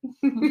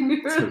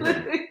 It's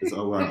okay. It's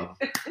oh well.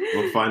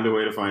 We'll find a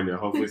way to find it.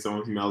 Hopefully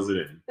someone emails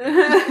it in.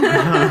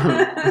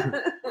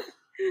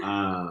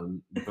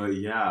 But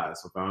yeah,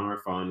 so found our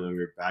phone and we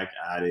were back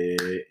at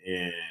it,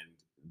 and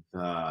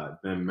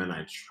then Men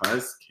I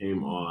Trust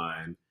came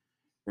on.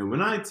 And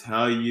when I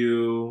tell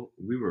you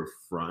we were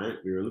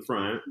in the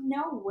front.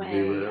 No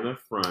way. We were in the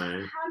front.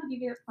 How did you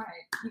get front?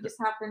 You just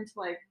happened to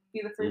like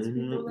be the first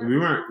people there? We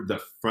weren't the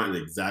front,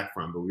 the exact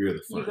front, but we were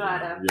the front. You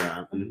got him.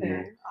 Yeah. Okay.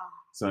 Mhm.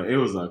 So it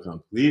was a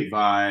complete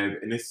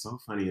vibe, and it's so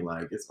funny.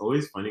 Like it's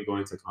always funny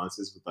going to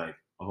concerts with like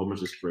a whole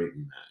bunch of straight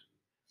men.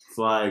 It's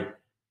like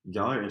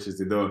y'all are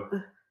interested though.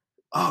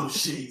 Oh,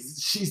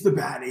 she's the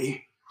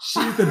baddie.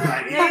 She's the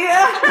baddie.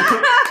 Yeah.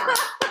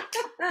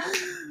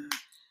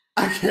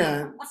 I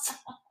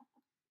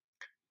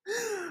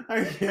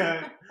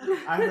can't.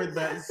 I heard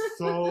that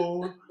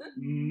so much.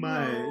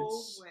 No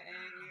way.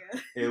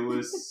 It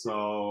was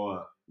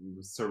so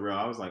surreal.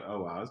 I was like,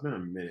 oh wow, it's been a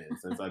minute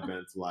since I've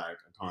been to like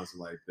a concert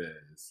like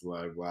this.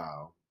 Like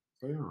wow.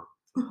 So yeah.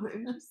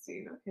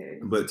 Interesting. Okay.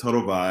 But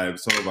total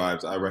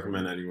vibes. I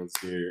recommend anyone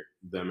see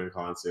them in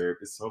concert.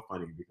 It's so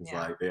funny because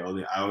Yeah. like I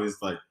always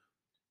like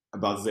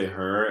about to say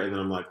her, and then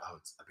I'm like, oh,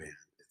 it's a band.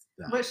 It's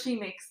But she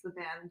makes the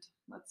band.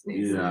 Let's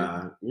face it.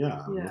 Yeah,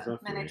 Yeah. most Men I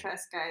definitely.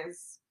 Trust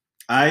guys.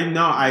 I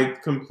know. I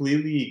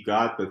completely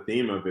got the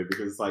theme of it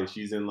because it's like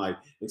she's in like,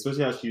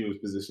 especially how she was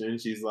positioned.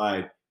 She's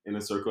like in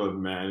a circle of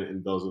men,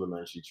 and those are the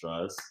men she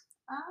trusts.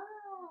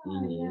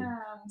 Yeah.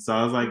 So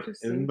I was like,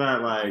 Interesting. isn't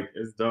that like,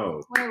 it's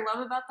dope? What I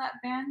love about that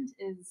band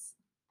is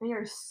they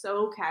are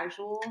so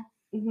casual,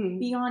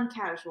 beyond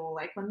casual.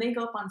 Like when they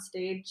go up on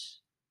stage,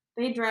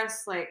 they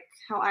dress like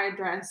how I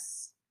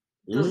dress.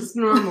 Just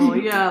normal,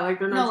 yeah. Like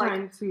they're not No, like,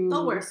 trying to.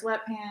 They'll wear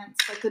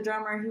sweatpants. Like the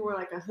drummer, he wore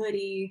like a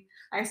hoodie.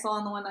 I saw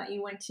in the one that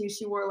you went to,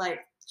 she wore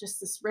like just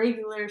this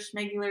regular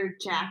schmegular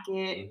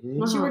jacket.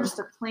 She wore just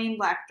a plain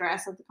black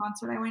dress at the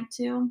concert I went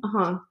to.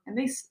 And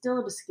they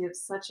still just give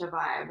such a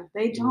vibe.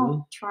 They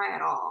don't try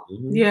at all.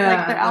 Yeah.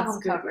 Like their album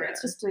that's good, cover, yeah.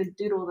 it's just a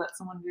doodle that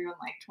someone drew in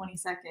like 20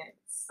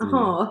 seconds.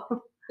 Oh.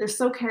 They're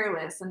so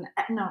careless and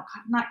no,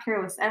 not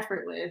careless,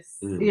 effortless.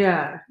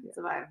 Yeah. It's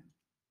a vibe.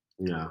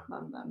 Yeah.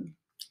 Love them.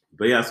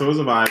 But yeah, so it was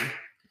a vibe.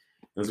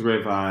 It was a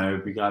great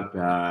vibe. We got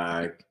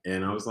back,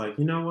 and I was like,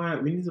 you know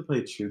what? We need to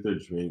play Truth or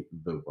Drink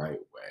the right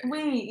way.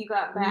 Wait, you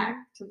got back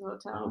to the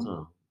hotel? I don't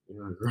know.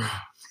 You're a girl.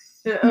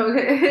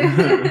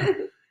 Okay.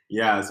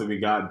 Yeah, so we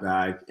got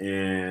back,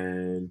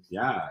 and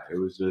yeah, it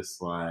was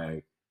just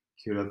like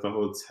cute at the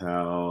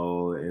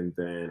hotel, and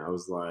then I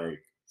was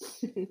like,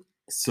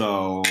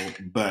 so,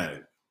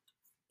 but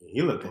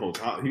he left the whole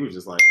towel. He was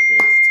just like, okay,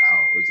 this is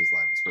towel. It's just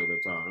like a straight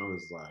up towel. And I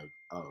was like,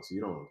 oh, so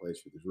you don't want to play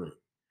Truth or Drink?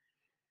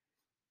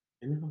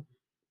 And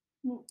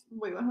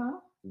Wait, huh?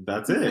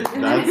 that's it.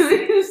 That's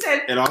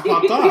it. All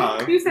popped off.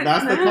 That's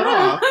the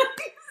cutoff.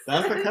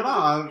 That's the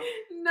cutoff.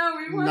 No,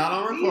 we weren't. Not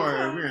on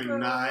record. We're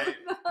not.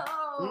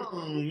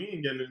 No. We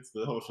ain't getting into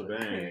the whole shebang.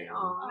 Okay.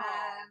 Oh man,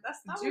 that's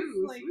the That was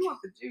juice. like- We want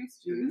the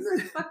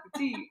juice. Fuck the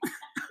tea.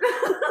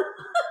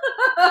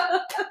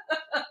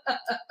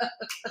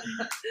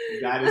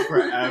 That is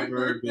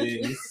forever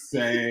being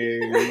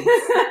saved.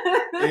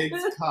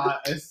 It's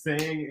caught. A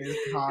saying is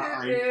caught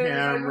on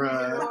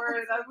camera.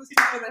 That was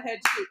part of the head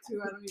shit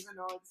too. I don't even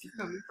know where this is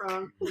coming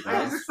from. I'm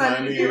That's just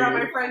excited to be around my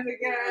funny. friends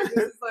again.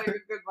 This is like a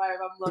good vibe.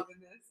 I'm loving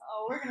this.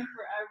 Oh, we're gonna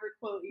forever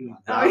quote you on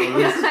That that. Oh,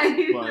 was yeah, I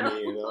funny.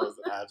 know. That was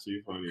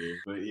actually funny.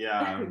 But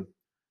yeah,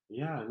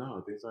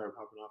 no, things started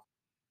popping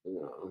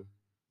off.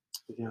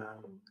 Yeah.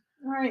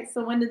 All right,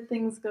 so when did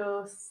things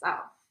go south?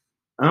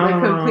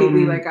 Like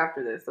completely, like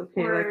after this.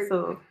 Okay, Or like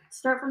so.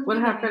 Start from the What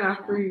beginning, happened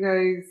after you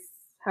guys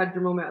had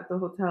your moment at the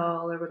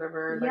hotel or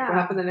whatever? Like Yeah. what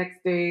happened the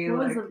next day?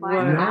 What was Like the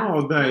vibe? No,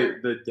 after?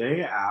 the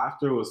day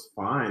after was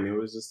fine. It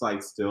was just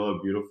like still a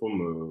beautiful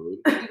mood.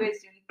 Did you guys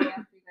do anything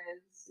after you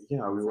guys?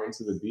 Yeah, we went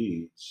to the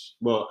beach.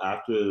 Well,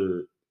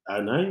 after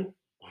at night,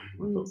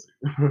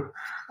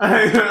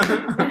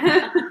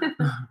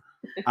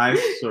 I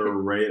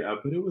straight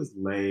up, but it was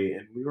late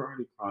and we were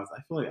already crossed.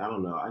 I feel like I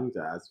don't know. I need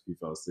to ask if you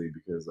fell asleep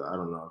because I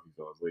don't know if you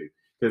fell asleep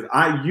because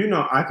I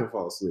can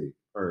fall asleep,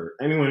 or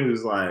anyone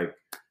who's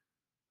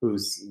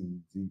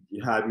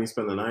had me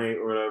spend the night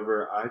or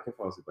whatever, I can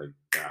fall asleep like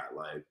that.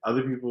 Like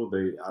other people,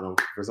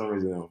 for some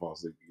reason they don't fall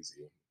asleep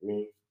easy. I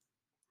mean,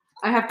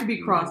 I have to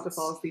be crossed to Nice.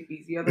 fall asleep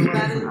easy. Otherwise,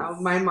 That is-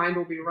 my mind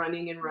will be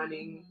running and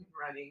running and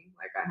running.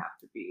 Like I have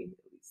to be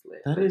at least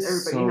lit. that But is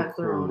everybody so has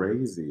their own.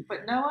 crazy.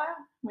 But Noah,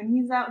 when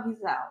he's out,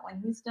 he's out. When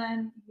he's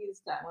done, he's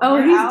done. When Oh,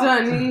 we're he's out,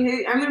 done. I we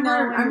know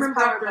remember. when I his remember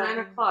power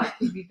after button- 9:00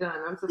 he'd be done.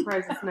 I'm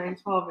surprised it's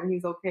 9:12 and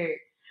he's okay.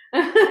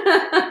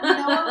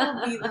 Noah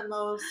will be the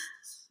most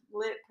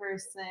lit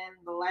person,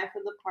 the life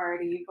of the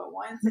party, but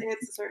once it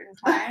hits a certain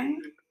time,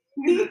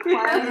 he's the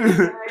quietest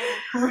guy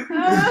in the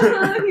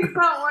corner. He's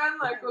not one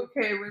like,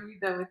 okay, when we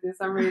done with this,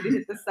 I'm ready to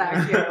hit the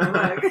sack. You know,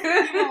 like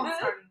He won't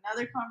start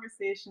another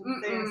conversation,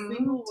 say a Mm-mm.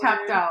 single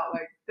tapped word. out,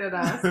 like dead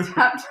ass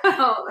tapped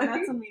out. And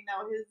that's when we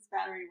know his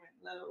battery went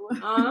low.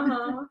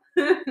 Uh-huh.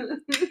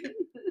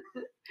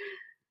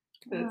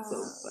 That's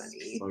so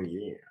funny. So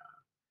yeah.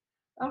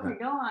 Okay,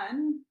 go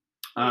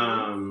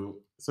on.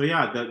 So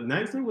yeah, the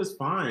next day was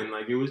fine.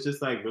 Like it was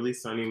just like really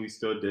sunny. We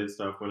still did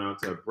stuff. Went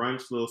out to a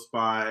brunch little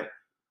spot.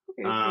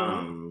 Okay,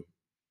 cool.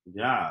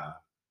 Yeah,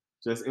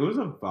 just it was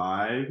a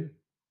vibe.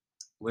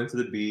 Went to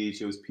the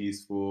beach. It was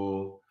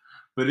peaceful,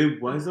 but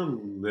it was a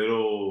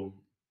little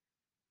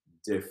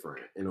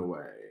different in a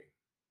way.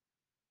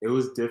 It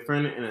was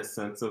different in a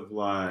sense of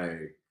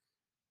like,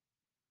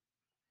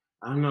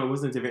 I don't know. It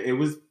wasn't different. It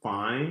was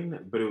fine,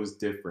 but it was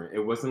different.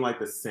 It wasn't like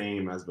the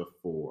same as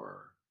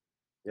before.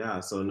 Yeah,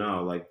 so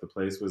no, like the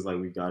place was like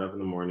we got up in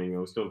the morning, it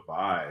was still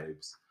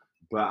vibes.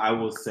 But I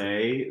will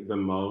say the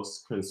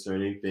most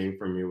concerning thing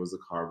for me was the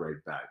car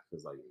ride back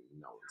because like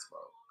no one spoke.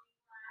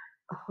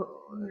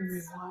 Oh,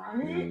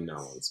 What? No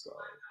one spoke.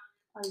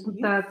 Are you-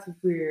 that's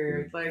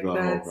weird. Like the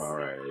that's whole car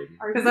ride.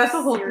 are because you that's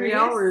a whole 3 serious?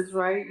 hours,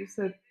 right? You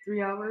said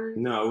 3 hours.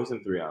 No, it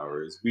wasn't 3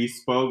 hours. We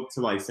spoke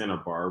to like Santa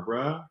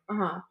Barbara.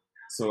 Uh-huh.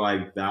 So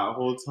like that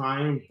whole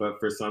time, but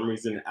for some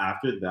reason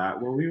after that,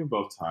 well, we were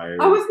both tired.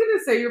 I was gonna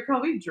say you're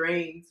probably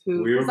drained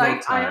too. We were 'cause, like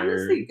both I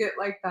honestly tired. get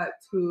like that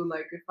too.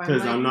 Like if I'm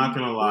 'Cause like, I'm not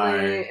gonna lie,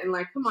 lit and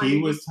like come on, He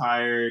you was just-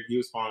 tired, he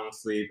was falling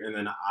asleep, and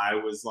then I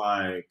was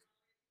like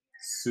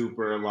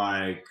super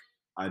like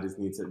I just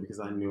need to, because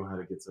I knew how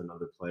to get to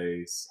another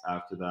place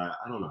after that.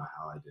 I don't know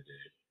how I did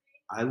it.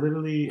 I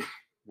literally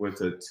went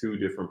to 2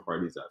 different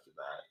parties after that.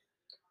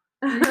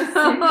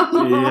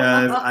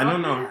 Yes, I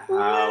don't know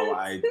how What?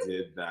 I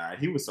did that.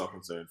 He was so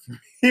concerned for me.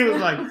 He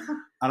was like,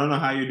 I don't know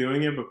how you're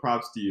doing it, but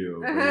props to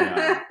you.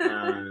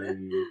 But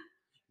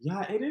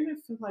yeah, it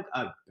didn't feel like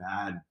a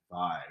bad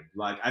vibe.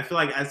 Like, I feel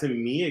like as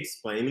in me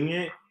explaining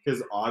it,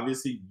 because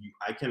obviously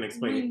I can We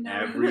explain know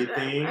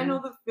everything. I know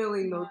the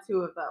feeling though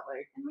too of that,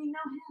 like, And we know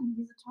him.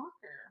 He's a talker.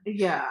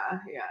 yeah.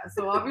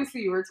 So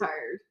obviously you were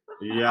tired.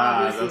 Yeah,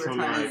 Obviously that's we're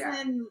what I'm tired. like.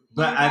 He's in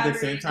But low at the battery,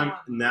 same time,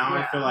 no- now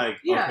I feel like,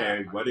 Yeah.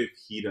 okay, what if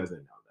he doesn't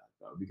know that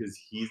though? Because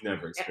he's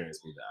never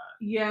experienced me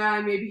that.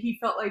 Yeah, maybe he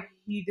felt like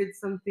he did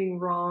something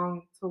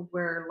wrong to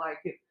where, like,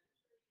 it,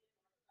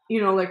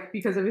 like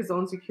because of his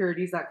own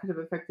securities, that could have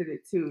affected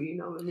it too.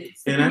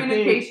 It's the And I think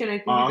communication. I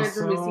think you guys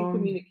are missing also-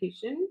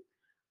 communication.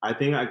 I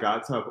think I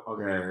got to,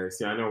 okay,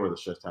 see, I know where the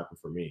shift happened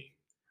for me.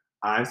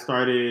 I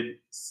started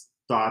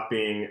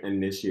stopping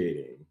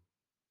initiating.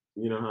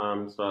 You know how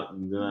I'm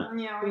starting that?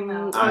 Yeah, we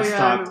know. Oh, I yeah, I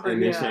stopped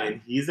remember,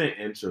 initiating. He's an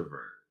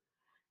introvert.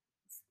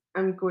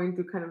 I'm going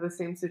through kind of the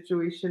same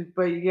situation,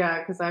 but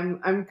yeah, because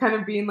I'm kind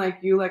of being like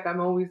you, like I'm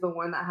always the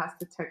one that has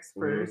to text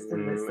first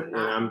and this and that.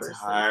 And I'm versus-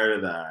 tired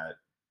of that.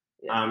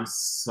 Yeah. I'm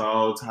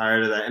so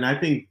tired of that. And I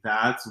think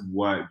that's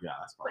what, yeah.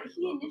 That's But probably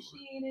he what-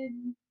 initiated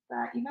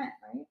that event,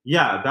 right?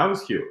 Yeah, that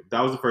was cute.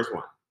 That was the first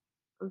one.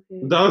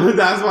 Okay.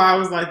 That's why I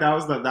was like,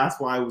 that's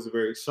why it was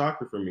very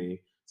shocking for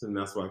me. So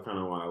that's why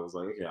I was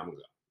like, okay, I'm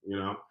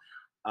gonna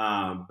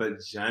go, But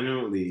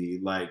generally,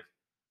 like,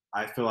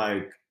 I feel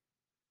like,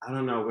 I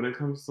don't know, when it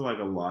comes to like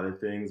a lot of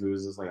things, it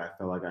was just like I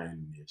felt like I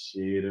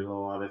initiated a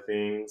lot of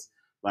things,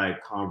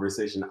 like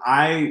conversation.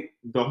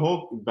 The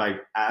whole, like,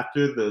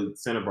 after the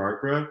Santa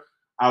Barbara,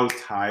 I was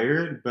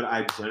tired, but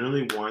I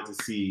generally wanted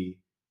to see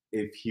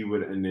if he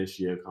would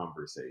initiate a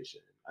conversation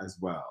as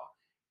well.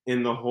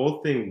 And the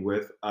whole thing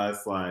with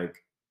us,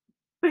 like,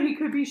 But he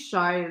could be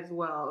shy as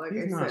well. Like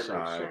he's I not said,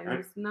 shy. like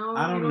shyness. No,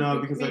 I you don't know,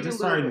 think because I maybe just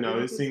a little started bit, maybe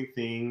noticing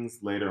things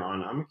later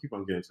on. I'm gonna keep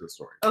on getting to the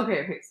story.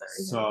 Okay, sorry.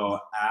 So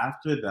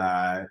after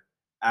that,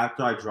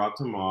 after I dropped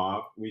him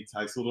off, we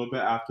texted a little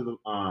bit after the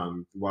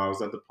while I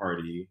was at the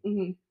party,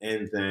 Mhm.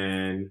 and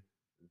then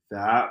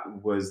that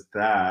was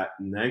that.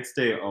 Next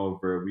day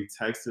over, we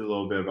texted a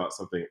little bit about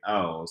something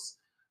else,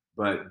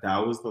 but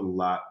that was the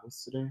last.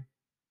 What's today?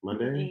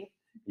 Monday.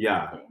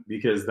 Yeah, Monday.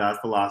 because that's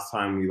the last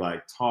time we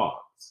like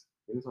talked.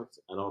 We didn't talk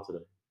at all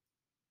today.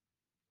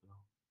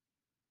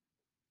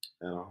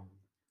 At all.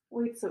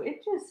 Wait, so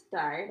it just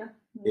died?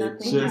 It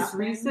Nothing just happened?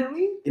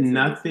 recently.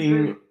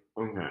 Nothing.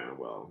 Okay,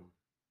 well.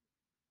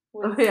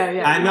 Oh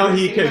yeah. I know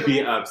he Nothing could be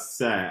happened?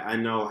 upset. I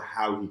know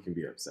how he can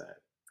be upset.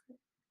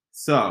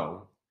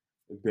 So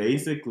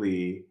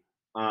basically,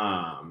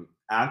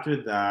 after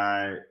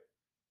that,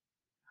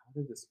 how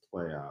did this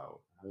play out?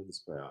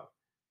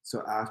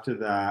 So after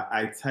that,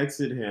 I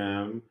texted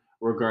him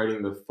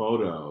regarding the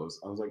photos.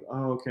 I was like,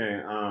 oh,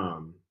 okay.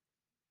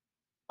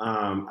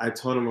 I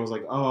told him, I was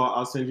like, oh,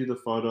 I'll send you the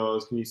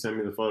photos. Can you send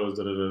me the photos?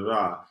 Da, da, da,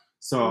 da.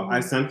 So I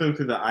sent them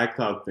through the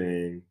iCloud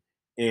thing,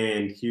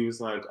 and he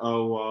was like,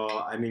 oh, well,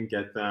 I didn't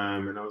get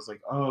them. And I was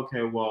like, oh,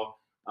 okay, well,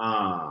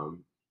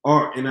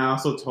 and I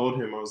also told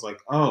him, I was like,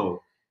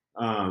 oh,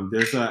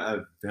 there's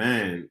an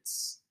event.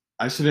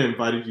 I should have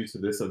invited you to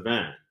this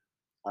event.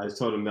 I just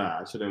told him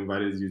that I should have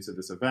invited you to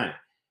this event.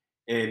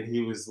 And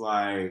he was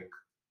like,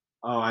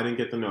 oh, I didn't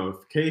get the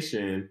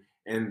notification.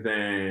 And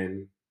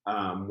then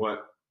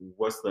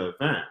what's the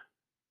event?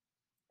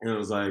 And I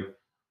was like,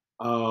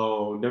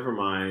 oh, never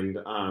mind.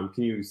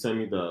 Can you send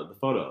me the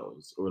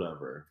photos or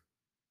whatever?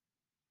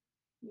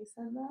 You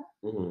said that?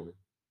 Mm-hmm.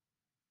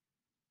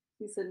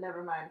 You said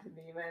never mind to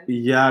the event.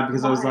 Yeah,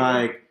 because I was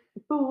Why? like,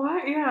 But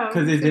what? Yeah.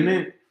 because it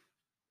didn't.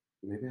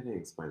 Maybe I didn't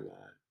explain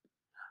that,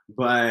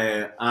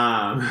 but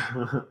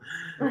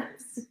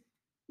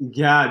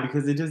yeah,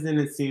 because it just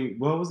didn't seem.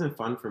 Well, it wasn't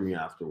fun for me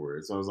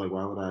afterwards. So I was like,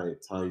 why would I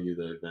tell you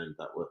the event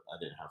that I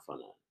didn't have fun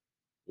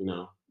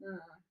at?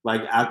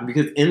 Like,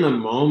 because in the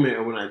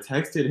moment when I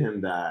texted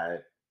him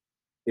that,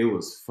 it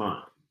was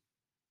fun,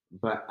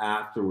 but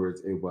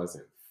afterwards it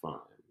wasn't fun.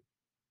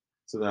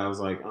 So that I was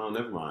like, oh,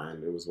 never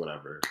mind. It was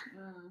whatever.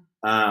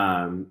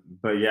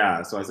 But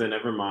yeah, so I said,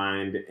 never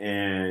mind,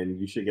 and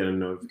you should get a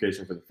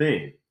notification for the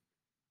thing.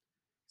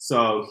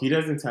 So he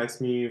doesn't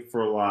text me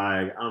for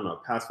like, I don't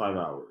know, past 5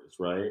 hours,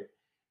 right?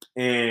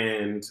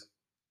 And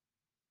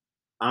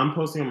I'm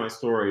posting on my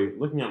story,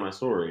 looking at my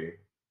story,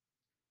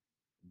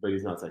 but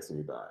he's not texting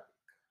me back.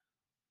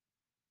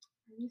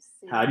 Are you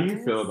serious? How do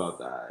you feel about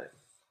that?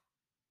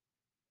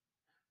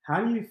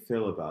 How do you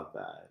feel about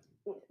that?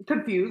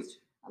 Confused.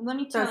 Let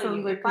me That tell sounds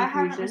you, like if I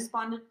haven't confusion.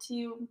 responded to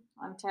you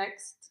on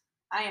text,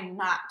 I am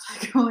not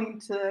going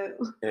to.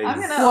 I'm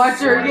gonna Watch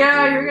her. avoid-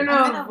 Yeah, you're I'm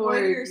gonna gonna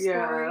avoid your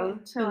story yeah.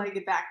 until I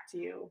get back to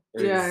you.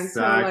 Yeah,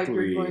 until like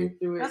you're Exactly. going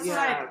through it. That's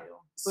yeah. what I do.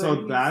 So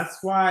But that's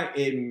he's- why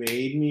it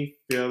made me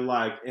feel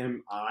like,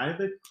 am I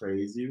the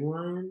crazy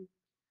one?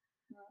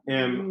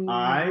 Am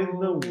I the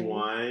No.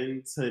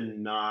 one to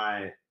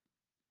not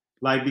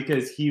Like,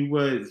 because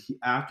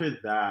after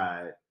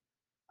that,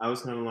 I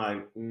was kind of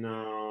like,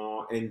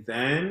 no. And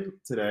then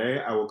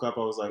today, I woke up,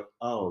 I was like,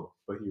 oh,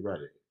 but he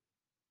read it.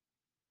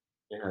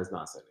 It has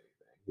not said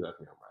anything. He left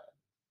me on red.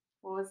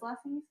 What was the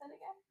last thing you said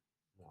again?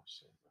 Oh,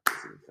 shit.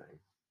 That's anything.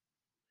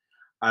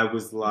 I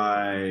was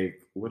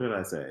like, what did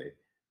I say?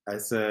 I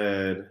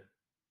said,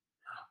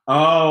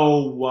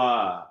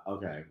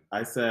 okay.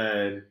 I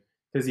said,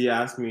 because he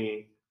asked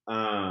me,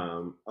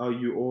 oh,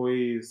 you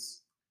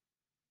always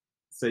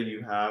say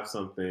you have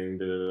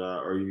something,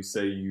 or you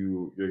say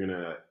you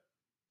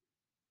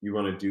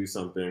want to do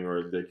something,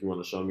 or that you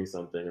want to show me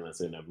something, and I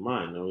said, never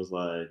mind. And I was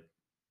like,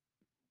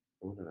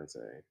 what did I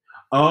say?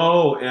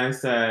 Oh, and I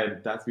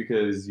said, that's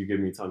because you give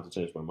me time to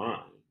change my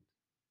mind.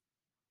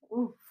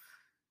 Oof.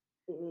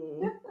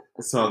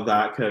 So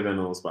that could have been a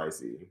little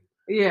spicy.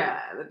 Yeah,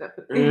 that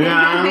definitely.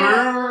 Yeah,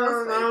 that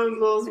was a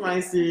little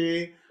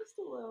spicy. Just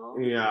a little.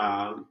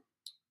 Yeah.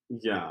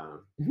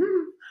 God,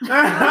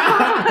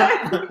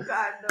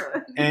 no.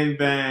 And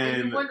then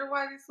And you wonder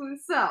why this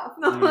went south.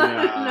 No,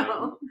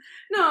 Yeah.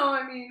 no.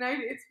 I mean,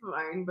 it's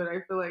fine, but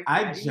I feel like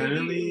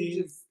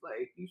maybe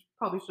you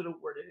probably should have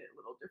worded it a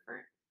little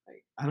different.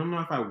 Like, I don't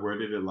know if I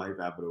worded it like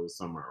that, but it was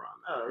somewhere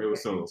around that. Oh, It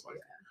was okay. so spicy.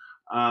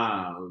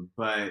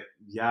 But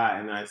yeah,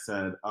 and I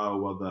said, oh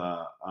well,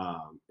 the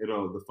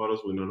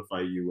photos will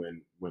notify you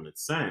when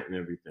it's sent and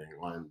everything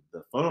on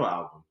the photo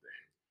album thing.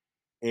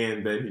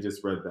 And then he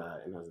just read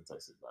that and hasn't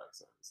texted back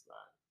since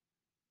that.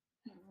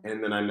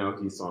 And then I know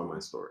he saw my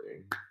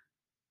story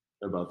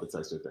about the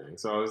texter thing,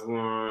 so I was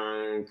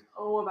like,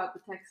 oh, about the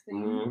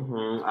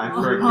texting. I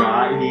Oh.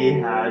 forgot he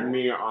had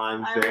me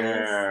on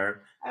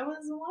there. I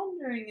was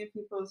wondering if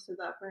you posted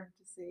that for him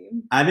to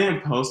see. I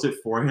didn't post it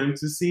for him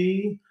to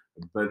see,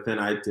 but then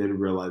I did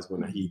realize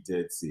when he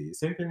did see.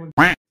 Same thing with.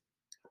 Thanks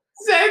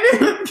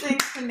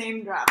for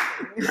name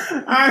dropping.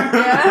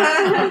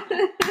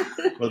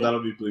 Well,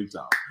 that'll be bleeped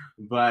out.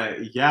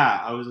 But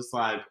yeah, I was just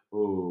like,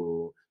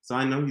 oh. So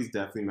I know he's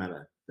definitely mad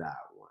at that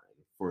one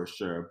for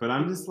sure. But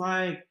I'm just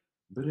like,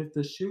 but if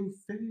the shoe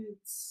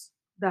fits.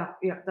 that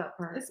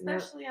part.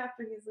 Especially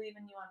after he's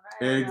leaving you on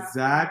red.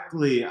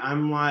 Exactly.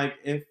 I'm like,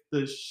 if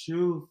the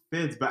shoe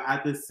fits, but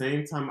at the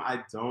same time,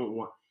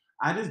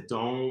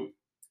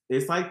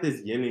 it's like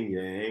this yin and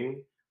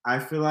yang. I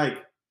feel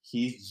like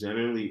he's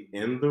generally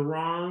in the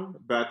wrong,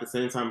 but at the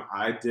same time,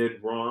 I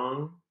did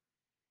wrong.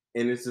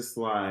 And it's just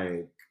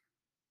like,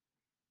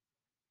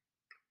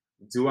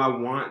 do I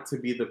want to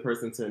be the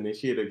person to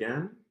initiate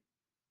again?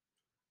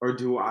 Or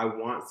do I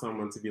want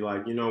someone to be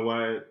like, you know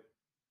what?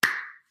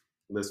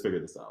 Let's figure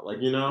this out.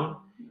 Like, you know?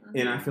 Mm-hmm.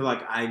 And I feel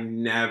like I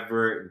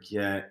never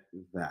get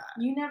that.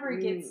 You never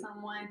get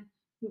someone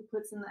who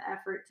puts in the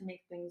effort to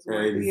make things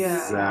work.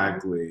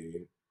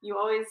 Exactly. You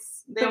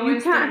always, but you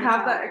can't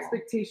have that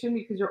expectation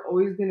because you're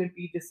always going to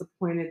be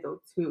disappointed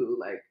though too.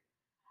 Like,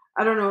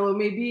 I don't know,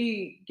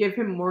 maybe give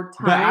him more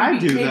time. But I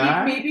do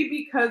that. Maybe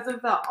because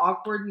of the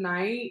awkward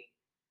night,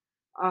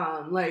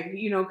 like,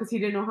 you know, because he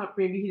didn't know how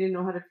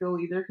to feel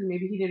either. Because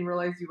maybe he didn't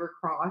realize you were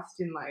crossed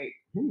and like.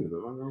 I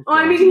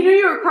mean, he knew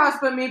you were crossed,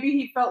 but maybe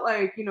he felt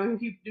like, you know,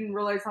 he didn't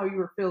realize how you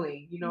were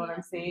feeling. You know what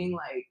I'm saying?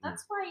 Like.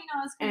 That's why, you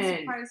know, I was kind of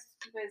surprised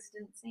you guys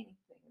didn't say anything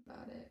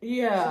about it.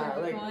 Yeah,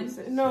 like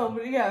no,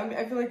 but yeah,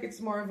 I feel like it's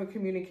more of a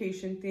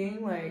communication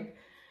thing, like.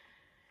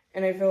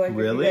 And I feel like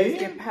really? If you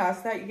guys get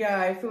past that, yeah,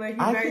 I feel like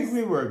I think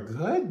we were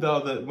good though.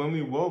 That when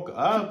we woke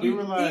up, we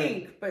were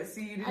like, but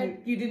see,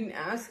 you didn't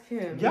ask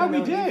him. Yeah,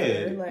 we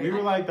did. Like, we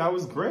were like, that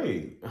was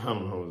great. I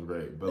don't know, it was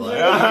great, but like,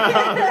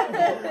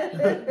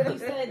 you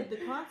said the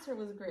concert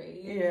was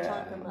great. You didn't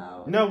talk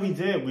about. No, we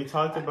did. We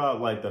talked about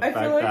like the fact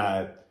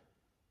that.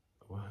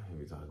 What did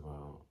we talk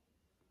about?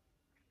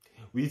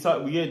 We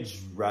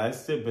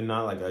addressed it, but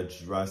not like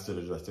addressed it.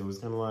 It was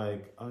kind of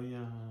like, oh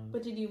yeah.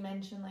 But did you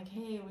mention like,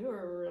 hey, we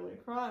were really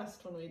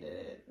crossed when we did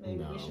it.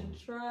 Maybe we should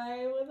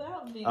try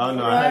without being. Oh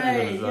no, I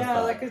haven't even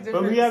addressed that.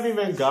 But we haven't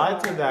even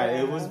got to that.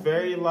 Yeah. It was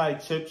very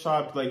like chip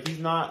chop. Like he's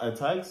not a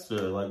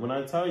texter. Like when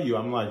I tell you,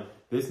 I'm like,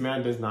 this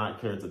man does not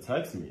care to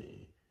text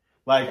me.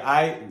 Like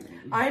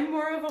I'm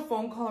more of a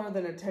phone caller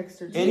than a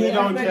texter. And he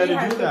don't care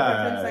to do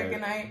that. Like,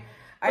 and I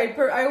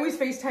always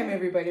FaceTime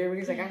everybody.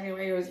 Everybody's like, I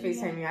always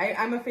FaceTime me.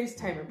 I'm a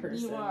FaceTimer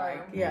person. You are.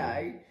 Like,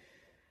 yeah.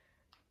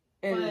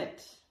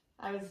 But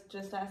I was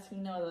just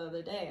asking Noah the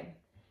other day,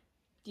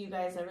 do you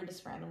guys ever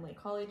just randomly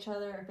call each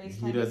other or FaceTime each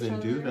other? He doesn't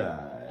do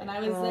that. And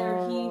I was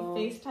there. He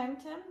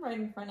FaceTimed him right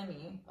in front of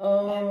me.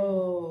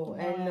 Oh,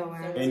 and no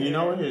answer. And you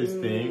know what his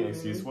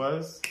excuse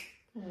was?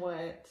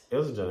 What? It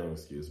was a genuine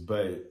excuse,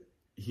 but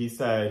he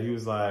said, he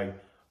was like,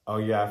 oh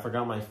yeah, I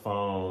forgot my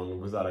phone.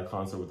 Was at a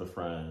concert with a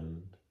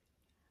friend.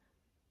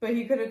 But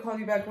he could have called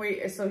you back.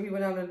 Wait, so he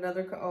went on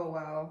another. Oh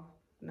wow,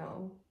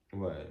 no.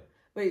 What?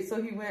 Wait,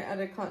 so he went at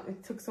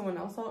took someone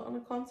else out on a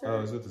concert? Oh,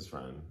 it was with his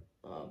friend.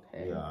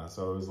 Okay. Yeah,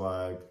 so it was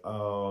like,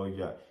 oh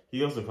yeah, he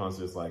goes to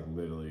concerts like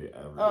literally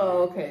every.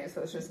 Oh, okay,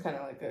 so it's just kind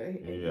of like a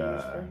yeah.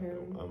 For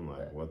him. I'm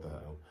like, what the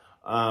hell?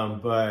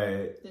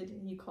 But did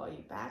he call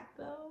you back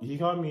though? he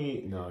called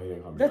me. No, he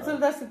didn't call me. That's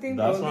back. the thing.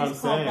 That's though. what I'm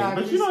These call saying. back,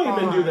 But you don't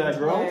even do that,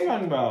 girl. What are you like-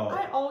 talking about?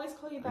 I always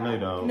call you back. No, you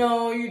don't.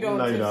 No, you don't.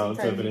 No, you don't,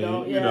 Sometimes Tiffany. You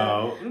don't. You Yeah.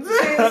 don't.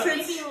 I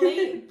may be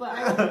late, but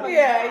I will call you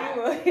Yeah, back.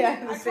 you will.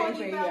 Yeah, the I same called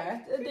you way.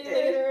 back Yeah. a day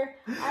later.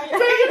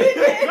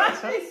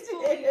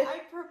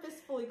 I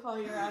purposefully call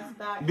your ass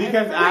back.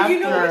 Because But you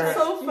know what's after-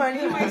 so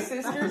funny? My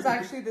sister's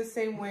actually the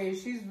same way.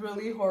 She's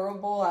really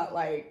horrible at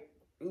like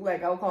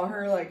I'll call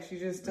her like she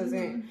just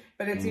doesn't.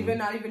 But it's even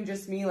not even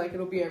just me. Like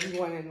it'll be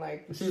everyone, and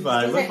like she She's just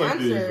like, doesn't let's look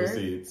through these answer.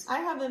 receipts. I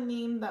have a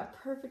meme that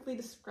perfectly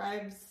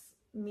describes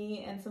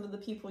me and some of the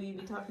people you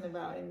be talking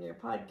about in your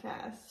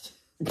podcast.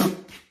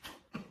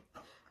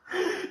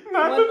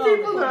 Not One the people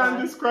moment, that I'm hold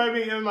on.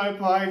 describing in my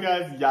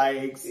podcast.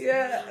 Yikes.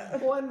 Yeah.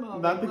 One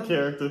moment. Not the let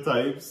character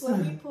types. Let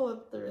me pull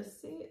up the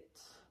receipt.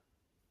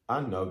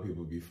 I know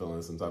people be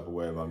feeling some type of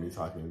way about me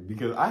talking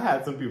because I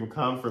had some people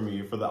come for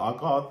me for the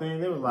alcohol thing.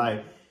 They were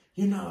like,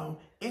 you know,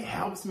 it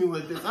helps me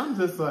with this. I'm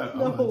just like,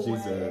 oh, No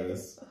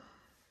Jesus. way.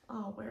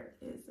 Oh, where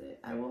is it?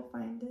 I will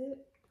find it.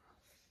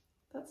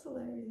 That's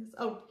hilarious.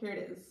 Oh, here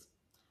it is.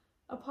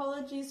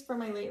 Apologies for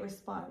my late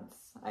response.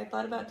 I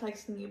thought about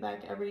texting you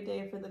back every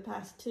day for the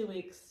past 2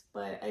 weeks,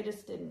 but I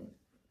just didn't.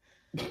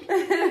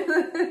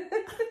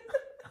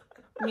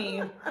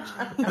 Me.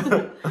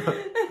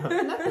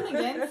 Nothing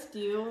against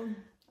you.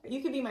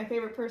 You could be my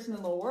favorite person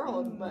in the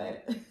world,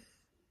 but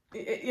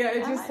Yeah,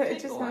 it That might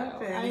take just a while.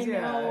 happens. I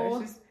Yeah,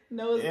 know. it's just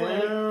knows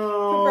like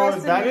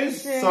Ew, that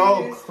is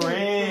so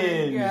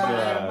cringe.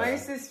 Yeah, my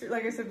sister,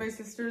 like I said, my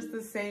sister's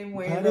the same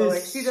way. That though. is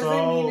Like she doesn't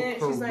so mean it.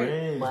 She's like,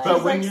 cringe. But But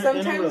she's when like, you're in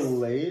a sometimes-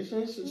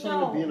 relationship,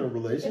 trying to be in a if I'm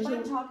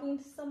relationship, talking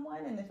to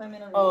someone and if I'm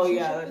in a oh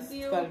relationship yeah, with that's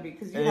you, gotta be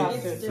because you have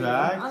it's to.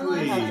 different.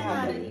 Unless I'm Exactly.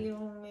 mad at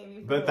you,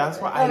 maybe. for but that's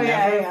a why little I bit.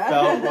 yeah, never yeah.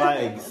 felt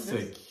like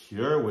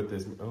secure with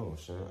this. Oh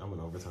shit, I'm in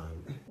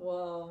overtime.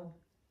 Well,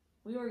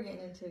 we were getting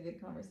into a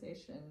good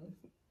conversation.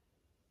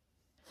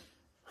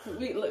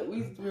 We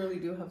really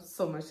do have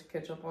so much to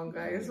catch up on,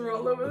 guys. We're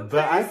all over the place.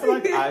 But I feel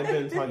like I've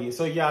been talking.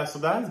 So yeah, so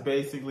that's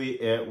basically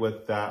it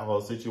with that whole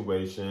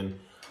situation.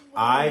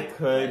 I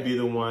could be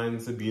the one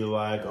to be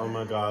like, oh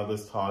my god,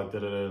 let's talk, da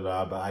da da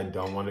da. But I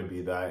don't want to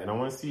be that, and I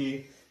want to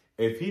see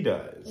if he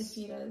does. If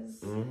he does,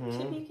 Mhm.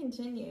 to be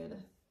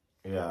continued.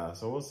 Yeah,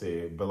 so we'll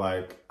see. But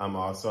like, I'm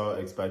also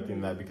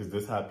expecting that because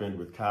this happened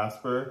with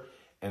Casper,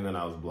 and then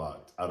I was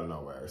blocked out of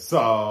nowhere.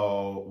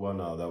 So, well,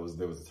 no, there was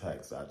a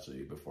text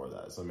actually before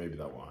that, so maybe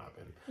that won't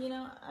happen. You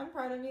know, I'm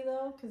proud of you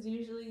though, because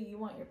usually you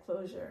want your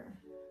closure,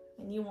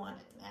 and you want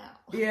it now.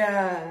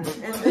 Yeah,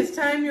 and this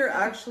time you're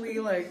actually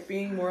like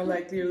being more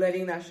like you're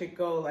letting that shit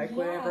go, like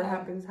whatever Yeah.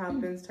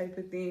 happens type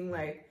of thing.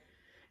 Like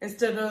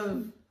instead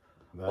of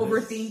That is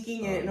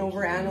overthinking it and so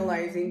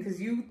overanalyzing, because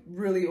you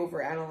really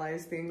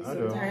overanalyze things I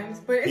do. sometimes.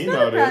 But it's He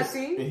not a bad noticed.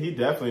 thing. He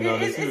definitely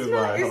noticed. He It's was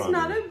not. like, It's hold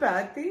on, not dude. a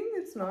bad thing.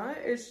 It's not.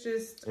 It's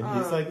just. And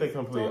he's like the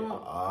complete don't-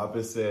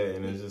 opposite,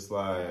 and it's just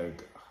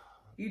like,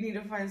 You need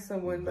to find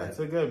someone that's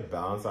that. a good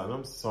balance. And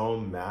I'm so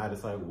mad.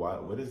 It's like,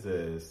 what is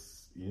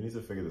this? You need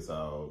to figure this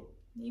out.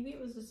 Maybe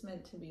it was just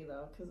meant to be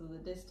though, because of the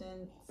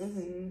distance.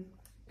 Mhm.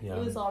 Yeah,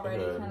 It was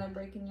already okay. kind of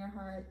breaking your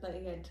heart that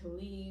he had to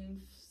leave.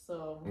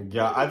 So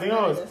Yeah, I think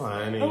I was This way.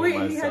 planning. Oh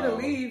wait, he had to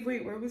myself. leave.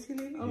 Wait, where was he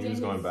leaving? Oh, He was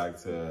yeah, going he's- back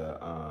to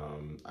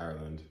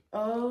Ireland.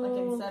 Oh,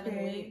 Like in 7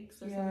 okay.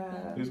 weeks or Yeah.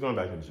 something. He was going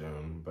back in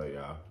June, but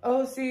yeah.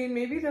 Oh, see,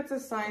 maybe that's a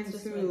sign It's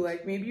just too. meant-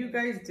 Like maybe you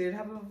guys did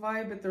have a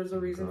vibe, but there's a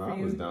reason Girl, for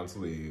I was you down to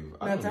leave.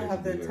 I not didn't to need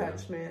have the be there.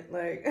 attachment.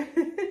 Like,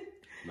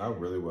 I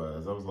really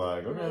was. I was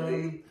like, okay.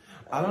 Really?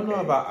 I don't know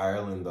Okay. about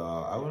Ireland though.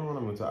 I wouldn't want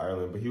to move to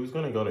Ireland, but he was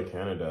going to go to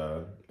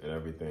Canada and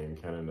everything.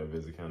 Canada,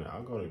 visit Canada.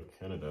 I'll go to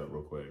Canada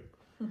real quick.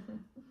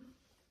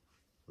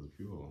 Those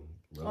people.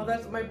 oh,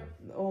 that's my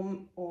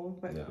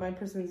Yeah. my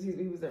person.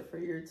 He was there for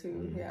a year too.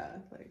 Mhm. Yeah,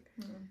 like.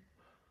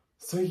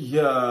 So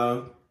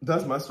yeah,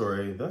 that's my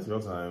story. That's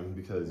your time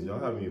because y'all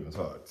haven't even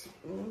talked.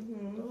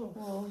 Mm-hmm.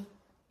 Well,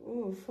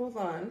 hold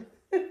on.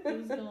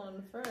 who's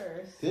going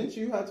first? Didn't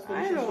you have to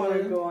finish I your don't want to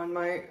story? go on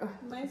my.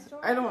 My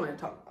story. I don't want to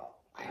talk about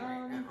mine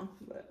right Um, now.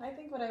 But I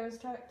think what I was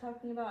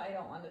talking about, I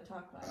don't want to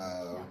talk about.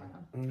 Oh. camera.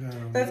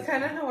 Okay. that's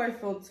kind of how I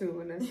feel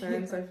too. In a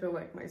sense, I feel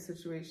like my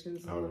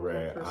situation's a Oh, little more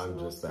right. I'm personal,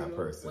 just that too.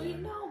 person. Wait,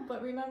 no,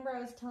 but remember I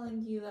was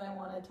telling you that I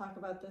want to talk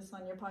about this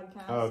on your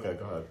podcast. Oh, okay.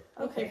 Go ahead.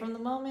 Okay, from the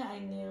moment I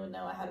knew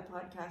Noah had a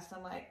podcast,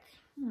 I'm like,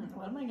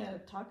 what am I going to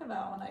talk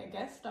about when I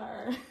guest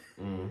star?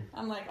 Mm.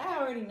 I'm like, I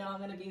already know I'm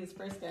going to be his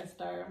first guest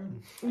star.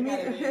 I Me-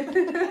 gotta be.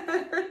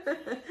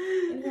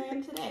 And here I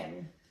am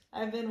today.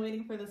 I've been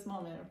waiting for this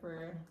moment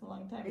for a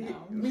long time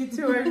now. Me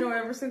too. I know.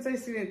 Ever since I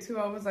seen it too,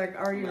 I was like, I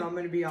already know I'm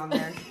gonna be on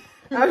there.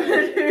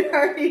 I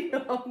already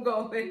know I'm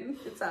going.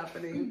 It's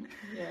happening.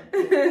 Yeah.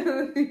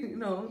 You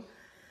know,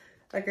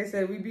 like I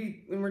said,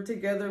 when we're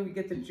together, we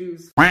get the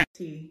juice.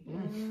 Tea.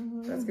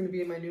 Mhm. That's gonna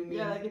be in my new meme.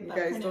 Yeah, get You that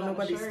guys printed don't on a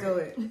nobody shirt. steal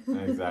it.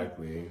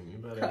 Exactly. You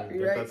better get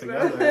Copyright. that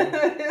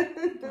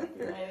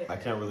together. Right. I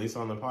can't release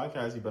on the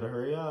podcast. You better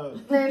hurry up.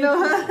 I know.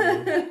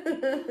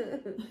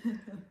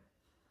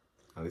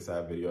 I At least I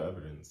have video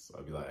evidence.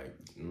 I'll be like,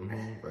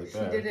 right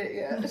there. She did it,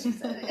 yeah. She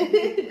said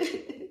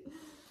it.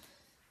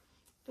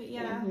 But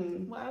yeah,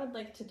 what I would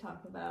like to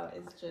talk about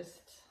is just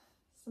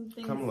some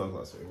things. Come a little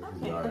closer.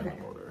 Okay. Okay.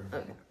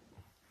 Okay.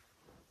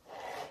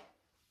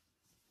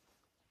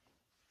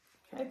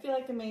 I feel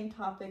like the main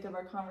topic of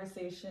our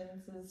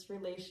conversations is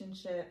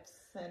relationships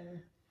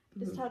and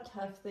just how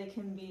tough they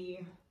can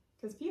be.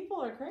 Because people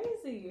are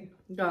crazy.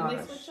 Gosh. And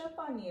they switch up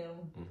on you.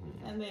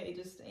 And they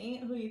just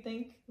ain't who you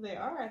think they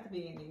are at the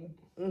beginning.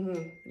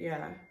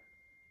 Yeah.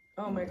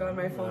 Oh my god,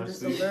 my phone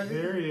just opened.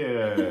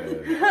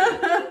 Period.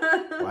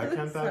 Why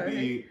can't that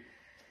be?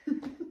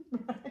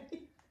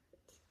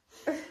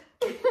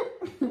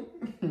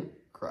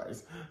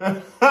 Christ.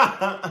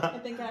 I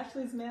think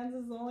Ashley's man's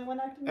is the only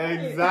one acting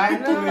right.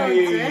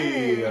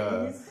 Exactly.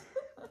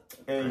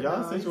 And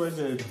y'all's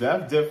situation is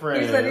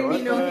different. He's letting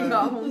me know he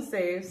got home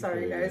safe.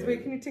 Sorry, guys.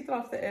 Wait, can you take it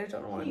off the edge? I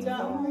don't want He to.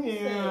 got home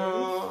safe.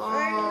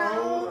 I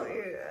know.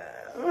 Yeah.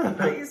 I'm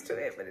not used to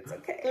it, but it's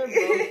okay. They're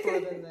both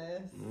more than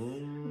this.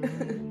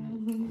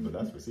 But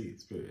that's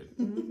receipts, period.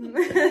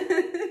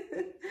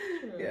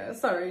 Yeah,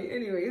 sorry.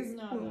 Anyways.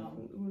 No.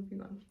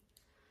 Moving on.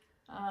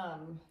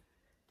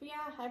 But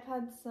yeah, I've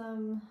had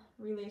some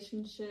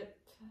relationship,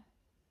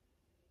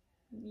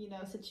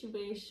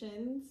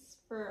 situations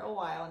for a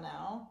while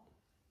now.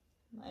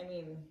 I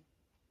mean,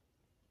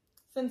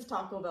 since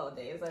Taco Bell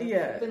days,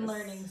 I've been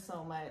learning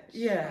so much.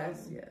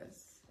 Yes.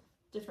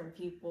 Different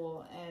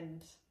people,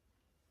 and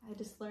I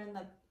just learned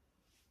that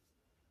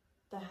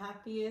the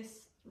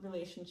happiest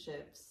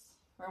relationships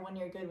are when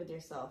you're good with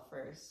yourself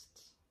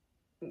first.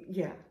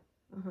 Yeah.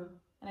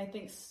 And I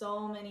think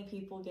so many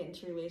people get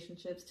into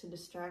relationships to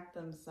distract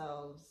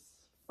themselves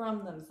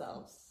from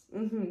themselves.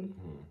 And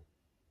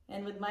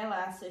with my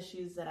last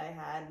issues that I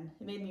had,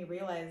 it made me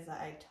realize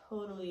that I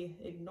totally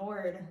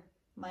ignored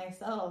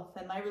myself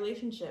and my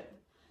relationship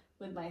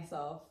with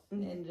myself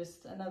and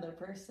just another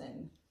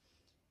person.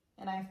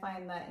 And I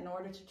find that in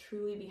order to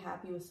truly be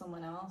happy with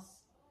someone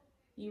else,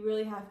 you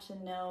really have to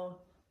know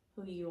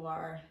who you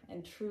are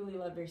and truly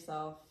love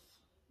yourself.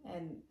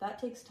 And that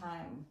takes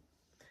time.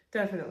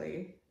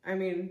 Definitely. I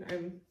mean,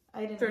 I'm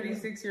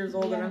 36 years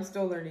old and I'm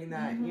still learning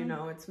that,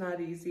 it's not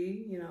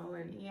easy,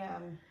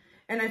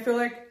 and I feel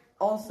like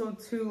also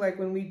too, like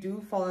when we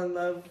do fall in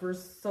love, we're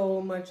so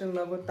much in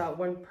love with that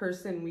one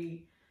person,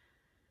 we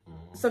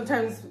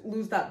sometimes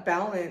lose that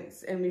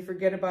balance and we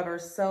forget about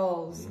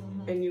ourselves.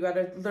 And you got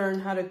to learn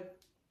how to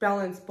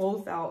balance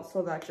both out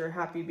so that you're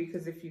happy,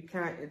 because if you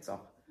can't, it's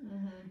all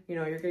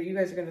you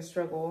guys are gonna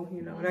struggle,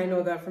 and I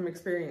know that from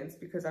experience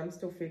because I'm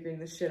still figuring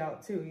this shit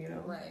out too,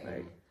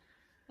 right.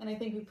 And I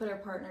think we put our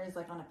partners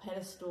like on a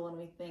pedestal and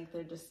we think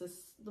they're just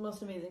the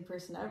most amazing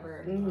person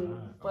ever.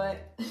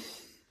 But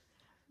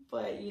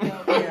you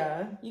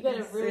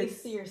gotta really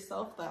see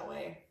yourself that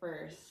way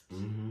first.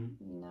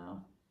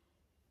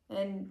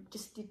 And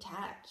just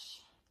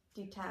detach.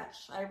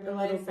 I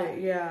realize that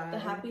the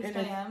happiest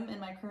I am in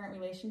my current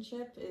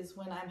relationship is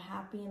when I'm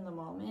happy in the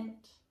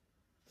moment.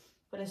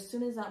 But as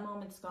soon as that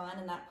moment's gone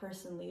and that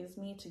person leaves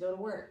me to go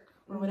to work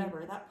or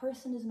whatever, that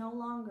person is no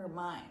longer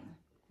mine.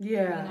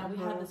 Yeah. We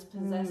have this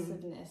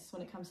possessiveness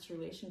when it comes to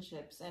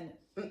relationships, and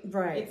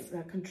it's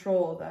that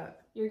control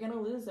that you're gonna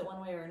lose it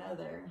one way or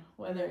another,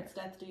 whether it's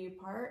death do you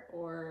part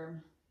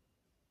or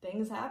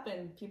things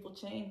happen, people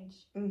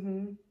change,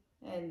 and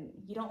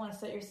you don't want to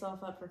set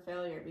yourself up for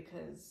failure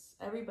because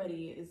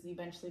everybody is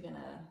eventually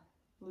gonna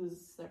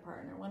lose their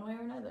partner one way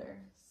or another.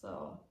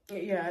 So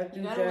you gotta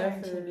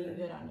learn to be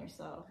good on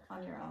yourself,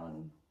 on your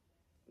own.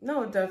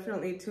 No,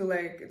 definitely too.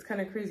 Like it's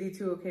kind of crazy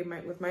too. Okay,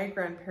 with my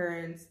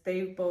grandparents,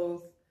 they've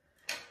both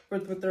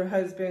worked with their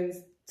husbands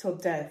till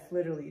death,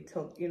 literally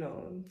till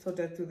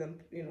death do them,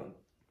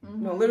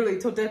 no, literally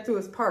till death do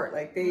us part.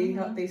 Like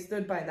they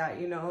stood by that,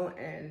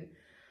 and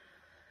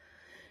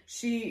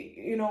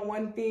she,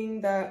 one thing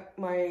that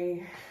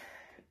my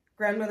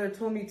grandmother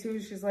told me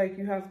too, she's like,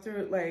 you have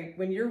to, like,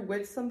 when you're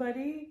with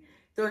somebody,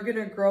 they're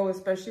gonna grow,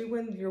 especially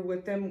when you're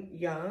with them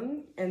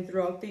young, and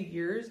throughout the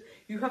years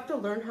you have to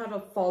learn how to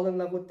fall in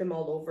love with them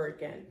all over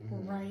again,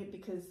 right?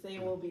 Because they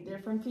will be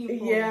different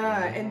people,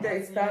 and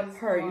it's that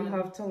part you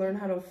have to learn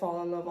how to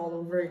fall in love all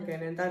over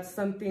again. And that's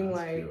something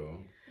that's cool.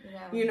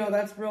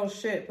 That's real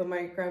shit, but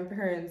my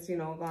grandparents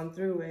gone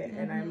through it,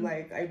 and I'm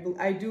like,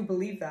 I do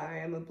believe that. I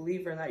am a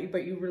believer in that,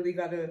 but you really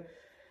got to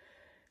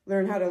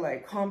learn how to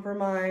like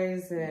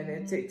compromise, and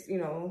it takes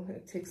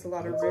a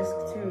lot of risk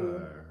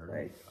too.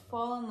 Like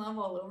fall in love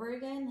all over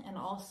again, and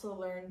also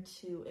learn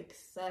to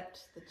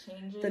accept the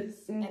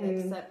changes and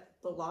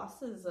accept the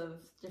losses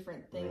of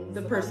different things.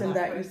 The person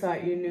that you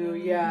thought you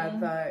knew,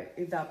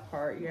 that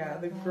part,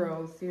 the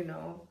growth,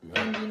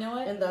 And you know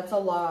what? And that's a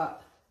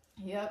lot.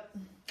 Yep.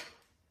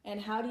 And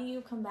how do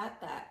you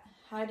combat that?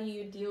 How do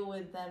you deal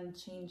with them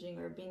changing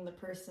or being the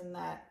person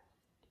that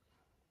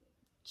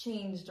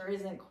changed or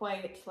isn't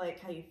quite like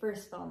how you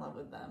first fell in love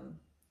with them?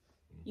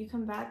 You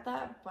combat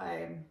that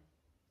by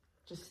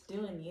just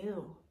doing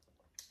you.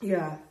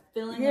 Yeah.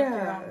 Filling up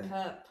your own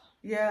cup.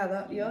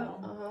 Yeah,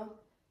 You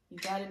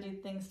gotta do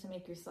things to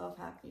make yourself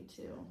happy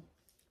too.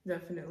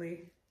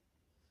 Definitely.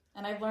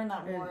 And I've learned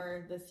that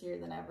more this year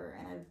than ever,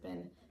 and I've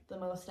been the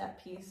most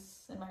at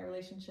peace in my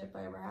relationship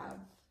I ever have.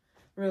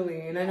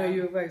 Really? And I know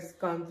you guys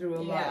gone through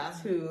a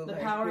lot too. The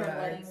power of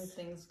letting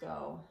things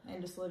go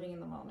and just living in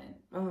the moment.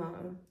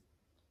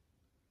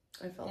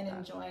 I felt and that.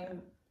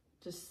 Enjoying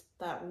just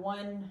that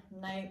one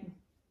night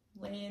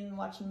laying,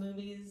 watching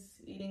movies,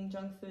 eating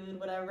junk food,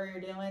 whatever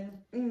you're doing.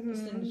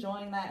 Just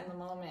enjoying that in the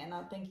moment and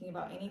not thinking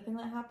about anything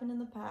that happened in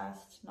the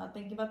past, not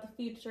thinking about the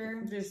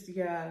future. Just,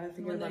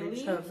 thinking about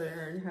each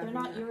other. And they're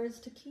not yours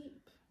to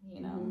keep,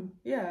 you know?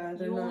 Yeah,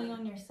 you only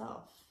own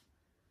yourself.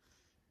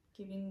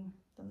 Giving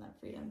them that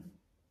freedom.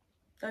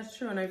 That's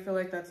true, and I feel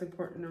like that's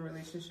important in a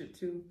relationship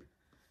too,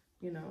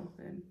 you know.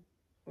 And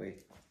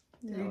wait,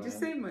 did he just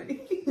say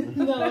money?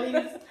 No, he's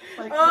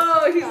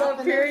like, he's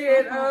on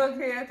period. Oh,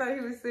 okay, I thought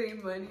he was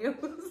saying money.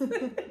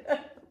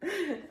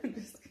 I'm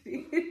just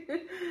kidding.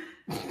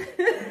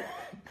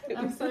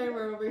 I'm sorry,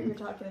 we're over here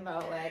talking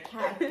about like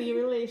happy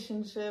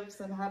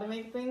relationships and how to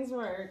make things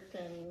work,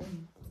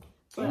 and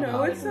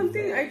it's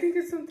something. I think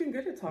it's something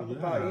good to talk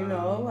about. You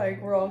know, like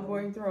we're all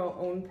going through our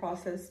own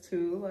process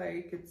too.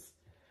 Like it's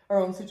our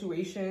own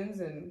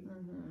situations, and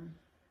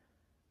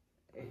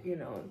you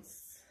know,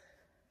 it's.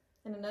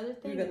 And another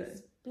thing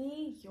is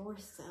be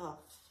yourself.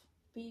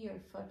 Be your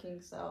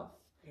fucking self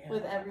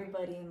with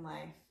everybody in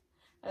life.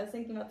 I was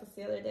thinking about this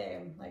the other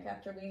day, like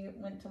after we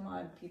went to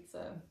Mod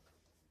Pizza.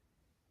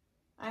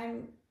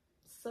 I'm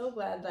so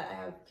glad that I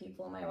have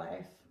people in my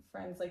life,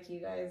 friends like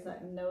you guys,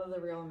 that know the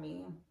real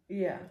me.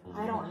 Yeah.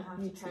 I don't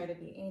have to try to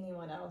be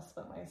anyone else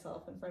but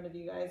myself in front of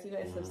you guys. You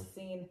guys have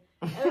seen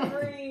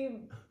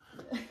every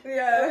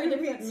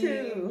different me,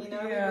 you know,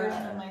 every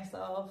version of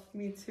myself.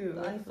 Me too.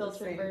 The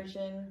unfiltered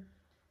version.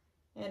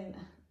 And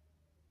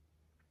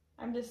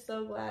I'm just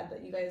so glad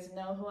that you guys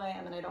know who I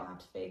am and I don't have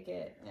to fake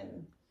it.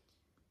 And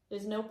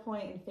there's no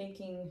point in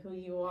faking who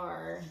you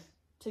are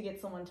to get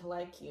someone to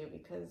like you,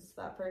 because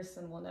that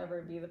person will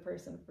never be the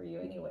person for you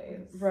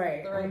anyways.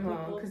 Right. The right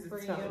people because for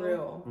it's you. not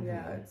real.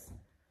 Yeah, it's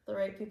the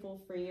right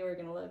people for you are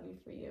gonna love you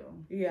for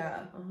you.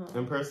 Yeah.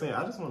 And personally,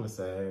 I just want to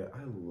say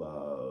I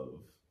love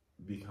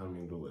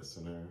becoming the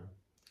listener.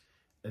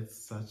 It's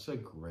such a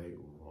great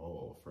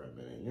role for a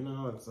minute, you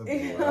know. It's a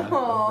breath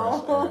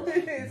of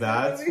fresh air.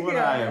 That's what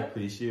I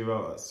appreciate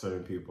about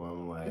certain people.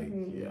 I'm like,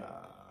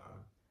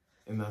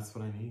 and that's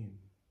what I need.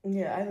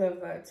 Yeah, I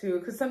love that too.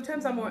 Because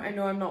sometimes I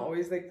know I'm not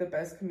always like the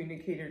best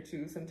communicator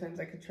too. Sometimes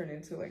I could turn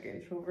into like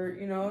an introvert,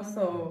 you know.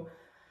 So,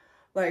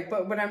 like,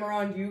 but when I'm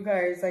around you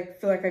guys, I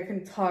feel like I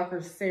can talk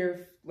or say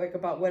like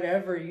about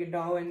whatever, you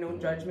know, and no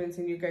judgments.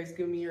 And you guys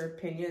give me your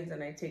opinions,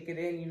 and I take it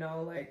in, you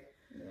know, like.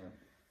 Yeah.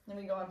 And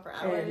we go on for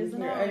hours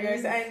and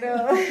hours. I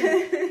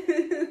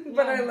know.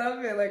 But I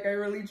love it. Like, I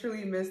really,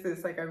 truly miss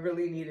this. Like, I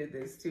really needed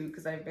this, too.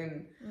 Because I've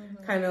been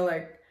kind of,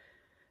 like,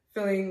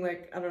 feeling,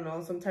 like, I don't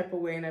know, some type of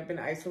way. And I've been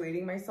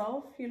isolating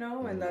myself, you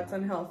know. And that's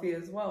unhealthy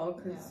as well.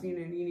 Because, you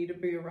know, you need to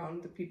be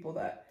around the people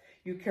that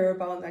you care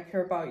about and that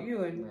care about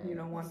you. And, you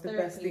know, want the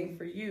best thing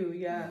for you.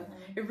 Yeah.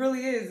 It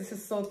really is. This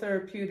is so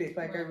therapeutic.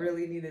 Like, I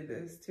really needed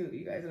this, too,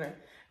 you guys. And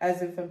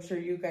as if I'm sure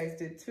you guys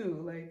did,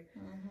 too. Like...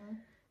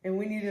 And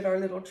we needed our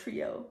little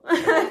trio.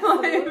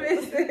 I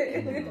miss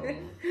it.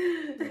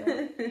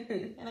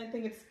 And I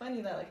think it's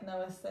funny that like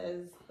Noah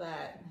says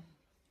that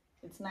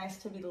it's nice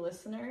to be the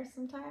listener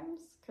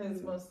sometimes,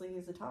 because mostly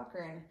he's a talker.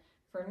 And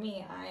for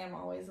me, I am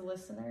always a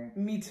listener.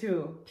 Me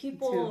too.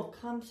 People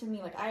come to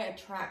me, like I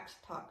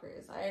attract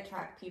talkers. I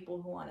attract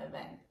people who want to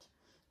vent.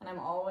 And I'm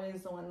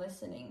always the one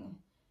listening.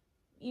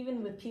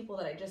 Even with people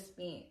that I just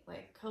meet,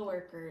 like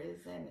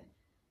coworkers. And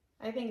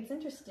I think it's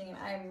interesting.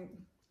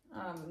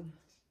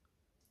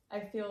 I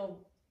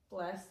feel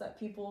blessed that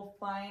people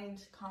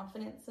find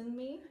confidence in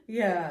me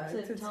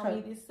to tell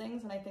me these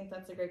things, and I think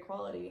that's a great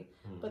quality.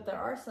 But there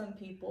are some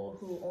people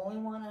who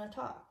only want to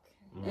talk,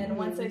 and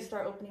once I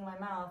start opening my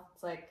mouth,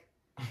 it's like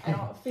I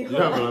don't feel you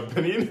have an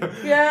opinion.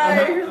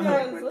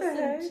 I was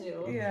listened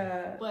to.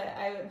 Yeah. But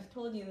I've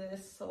told you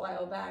this a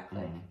while back.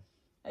 Like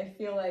I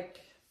feel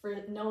like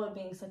for Noah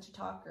being such a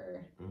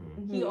talker,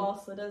 he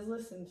also does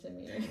listen to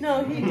me.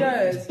 No, he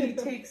does. He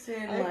takes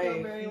in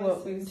like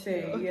what we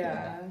say.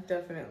 Yeah,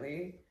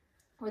 definitely.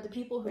 Or the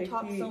people who like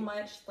talk so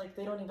much, like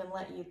they don't even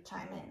let you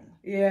chime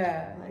in.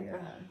 Yeah, like,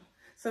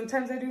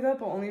 sometimes I do that,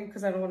 but only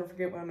because I don't want to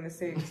forget what I'm going to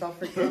say, because I'll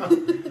forget.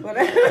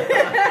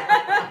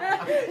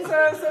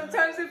 So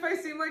sometimes if I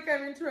seem like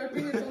I'm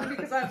interrupting, it's only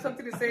because I have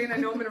something to say and I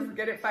know I'm going to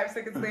forget it 5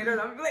 seconds later,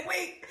 and I'm like,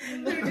 wait,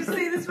 let me just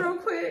say this real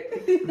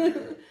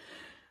quick.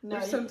 No,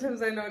 or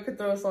sometimes I know it could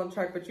throw us on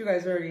track, but you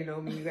guys already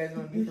know me. You guys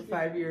know me for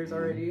 5 years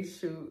already.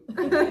 Shoot.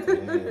 Dang,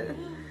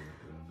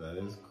 that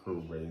is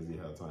crazy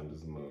how time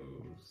just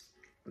moves.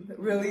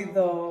 Really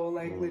though,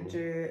 like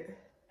legit.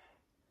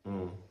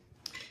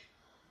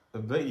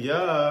 But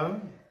yeah,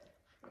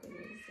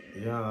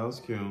 that was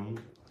cute.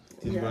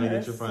 Did you want to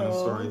get your final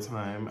story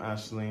time,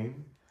 Ashley?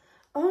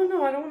 Oh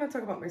no, I don't want to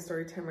talk about my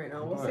story time right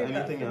now. We'll save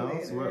that for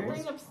else? later.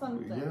 Bring up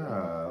something.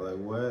 Yeah, like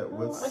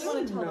what's... What do you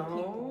want to tell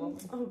people?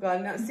 Oh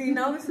god,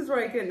 now this is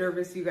where I get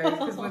nervous, you guys,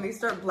 because when they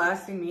start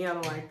blasting me, I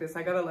don't like this.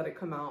 I gotta let it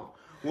come out.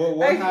 Well,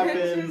 what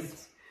happened?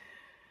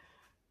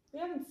 We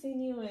haven't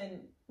seen you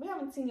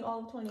all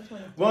of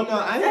 2020. Well, no,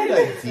 I need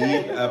a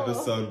deep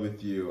episode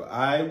with you.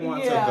 I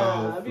want to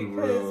go through.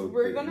 Because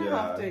we're gonna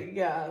have to,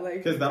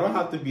 because that'll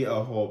have to be a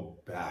whole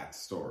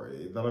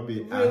backstory. That'll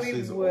be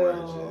Ashley's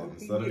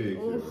origins. That'll be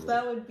Oof,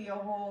 that would be a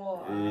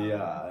whole.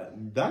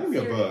 That could be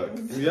a book.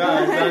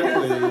 Yeah,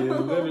 exactly.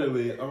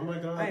 Literally. Oh my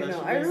god, that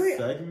should be a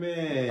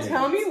segment.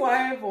 Tell me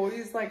why I've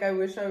always I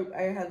wish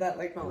I had that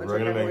knowledge. We're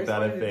gonna make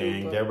that a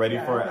thing. Get ready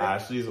for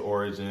Ashley's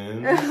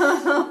origins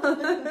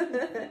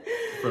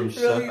from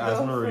Chef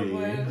Asmarie.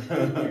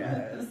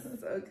 Yes.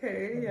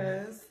 Okay.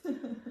 Yes.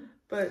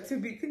 But to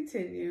be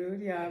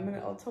continued. Yeah,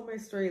 I'll tell my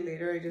story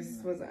later. I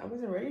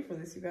wasn't ready for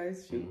this, you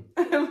guys. Shoot.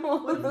 And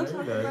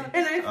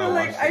I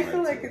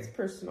feel like it's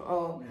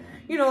personal.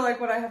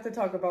 What I have to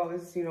talk about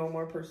is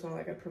more personal.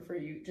 I prefer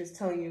you just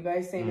telling you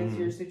guys, same as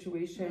your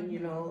situation.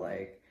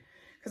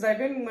 Because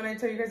when I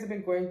tell you guys, I've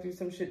been going through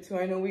some shit too.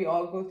 I know we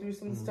all go through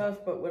some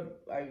stuff, but with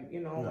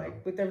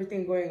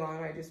everything going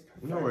on, I just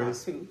prefer not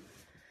to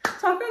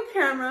talk on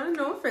camera.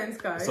 No offense,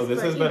 guys. So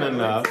this has been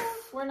enough.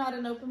 We're not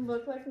an open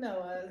book like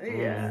Noah.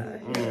 Yeah.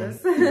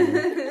 Yes.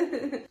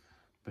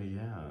 But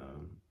yeah,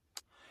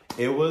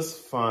 it was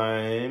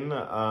fun.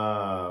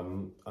 I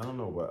don't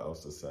know what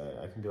else to say.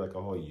 I can be like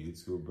a whole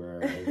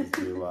YouTuber and just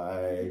be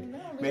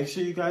like, make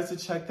sure you guys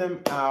check them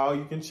out.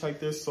 You can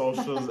check their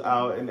socials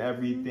out and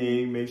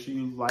everything. Make sure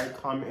you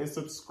like, comment, and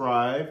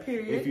subscribe.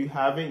 Period. If you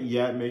haven't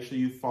yet, make sure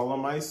you follow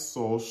my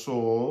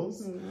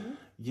socials.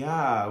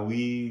 Yeah,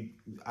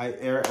 I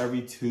air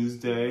every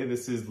Tuesday.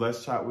 This is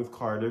Let's Chat with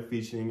Carter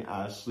featuring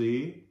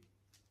Ashley.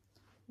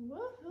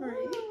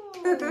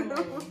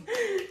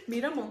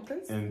 Mira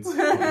Montes. And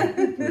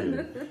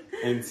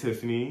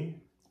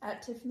Tiffany.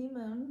 At Tiffany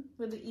Moon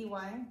with the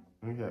EY.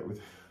 Okay.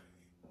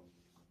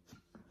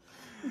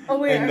 Oh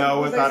wait. And no,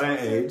 without an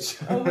H.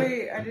 Oh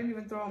wait, I didn't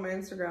even throw on my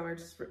Instagram. I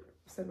just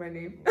said my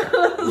name.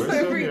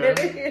 We're here.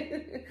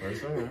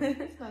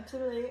 It's not too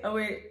late. Oh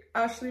wait,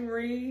 Ashley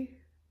Marie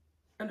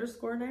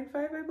 _95,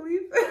 I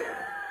believe.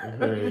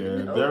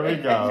 There we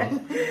go.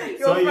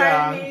 You'll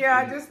find me.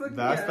 Just look.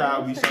 That's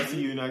that. We shall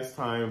see you next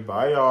time.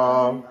 Bye,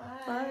 y'all.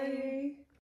 Bye.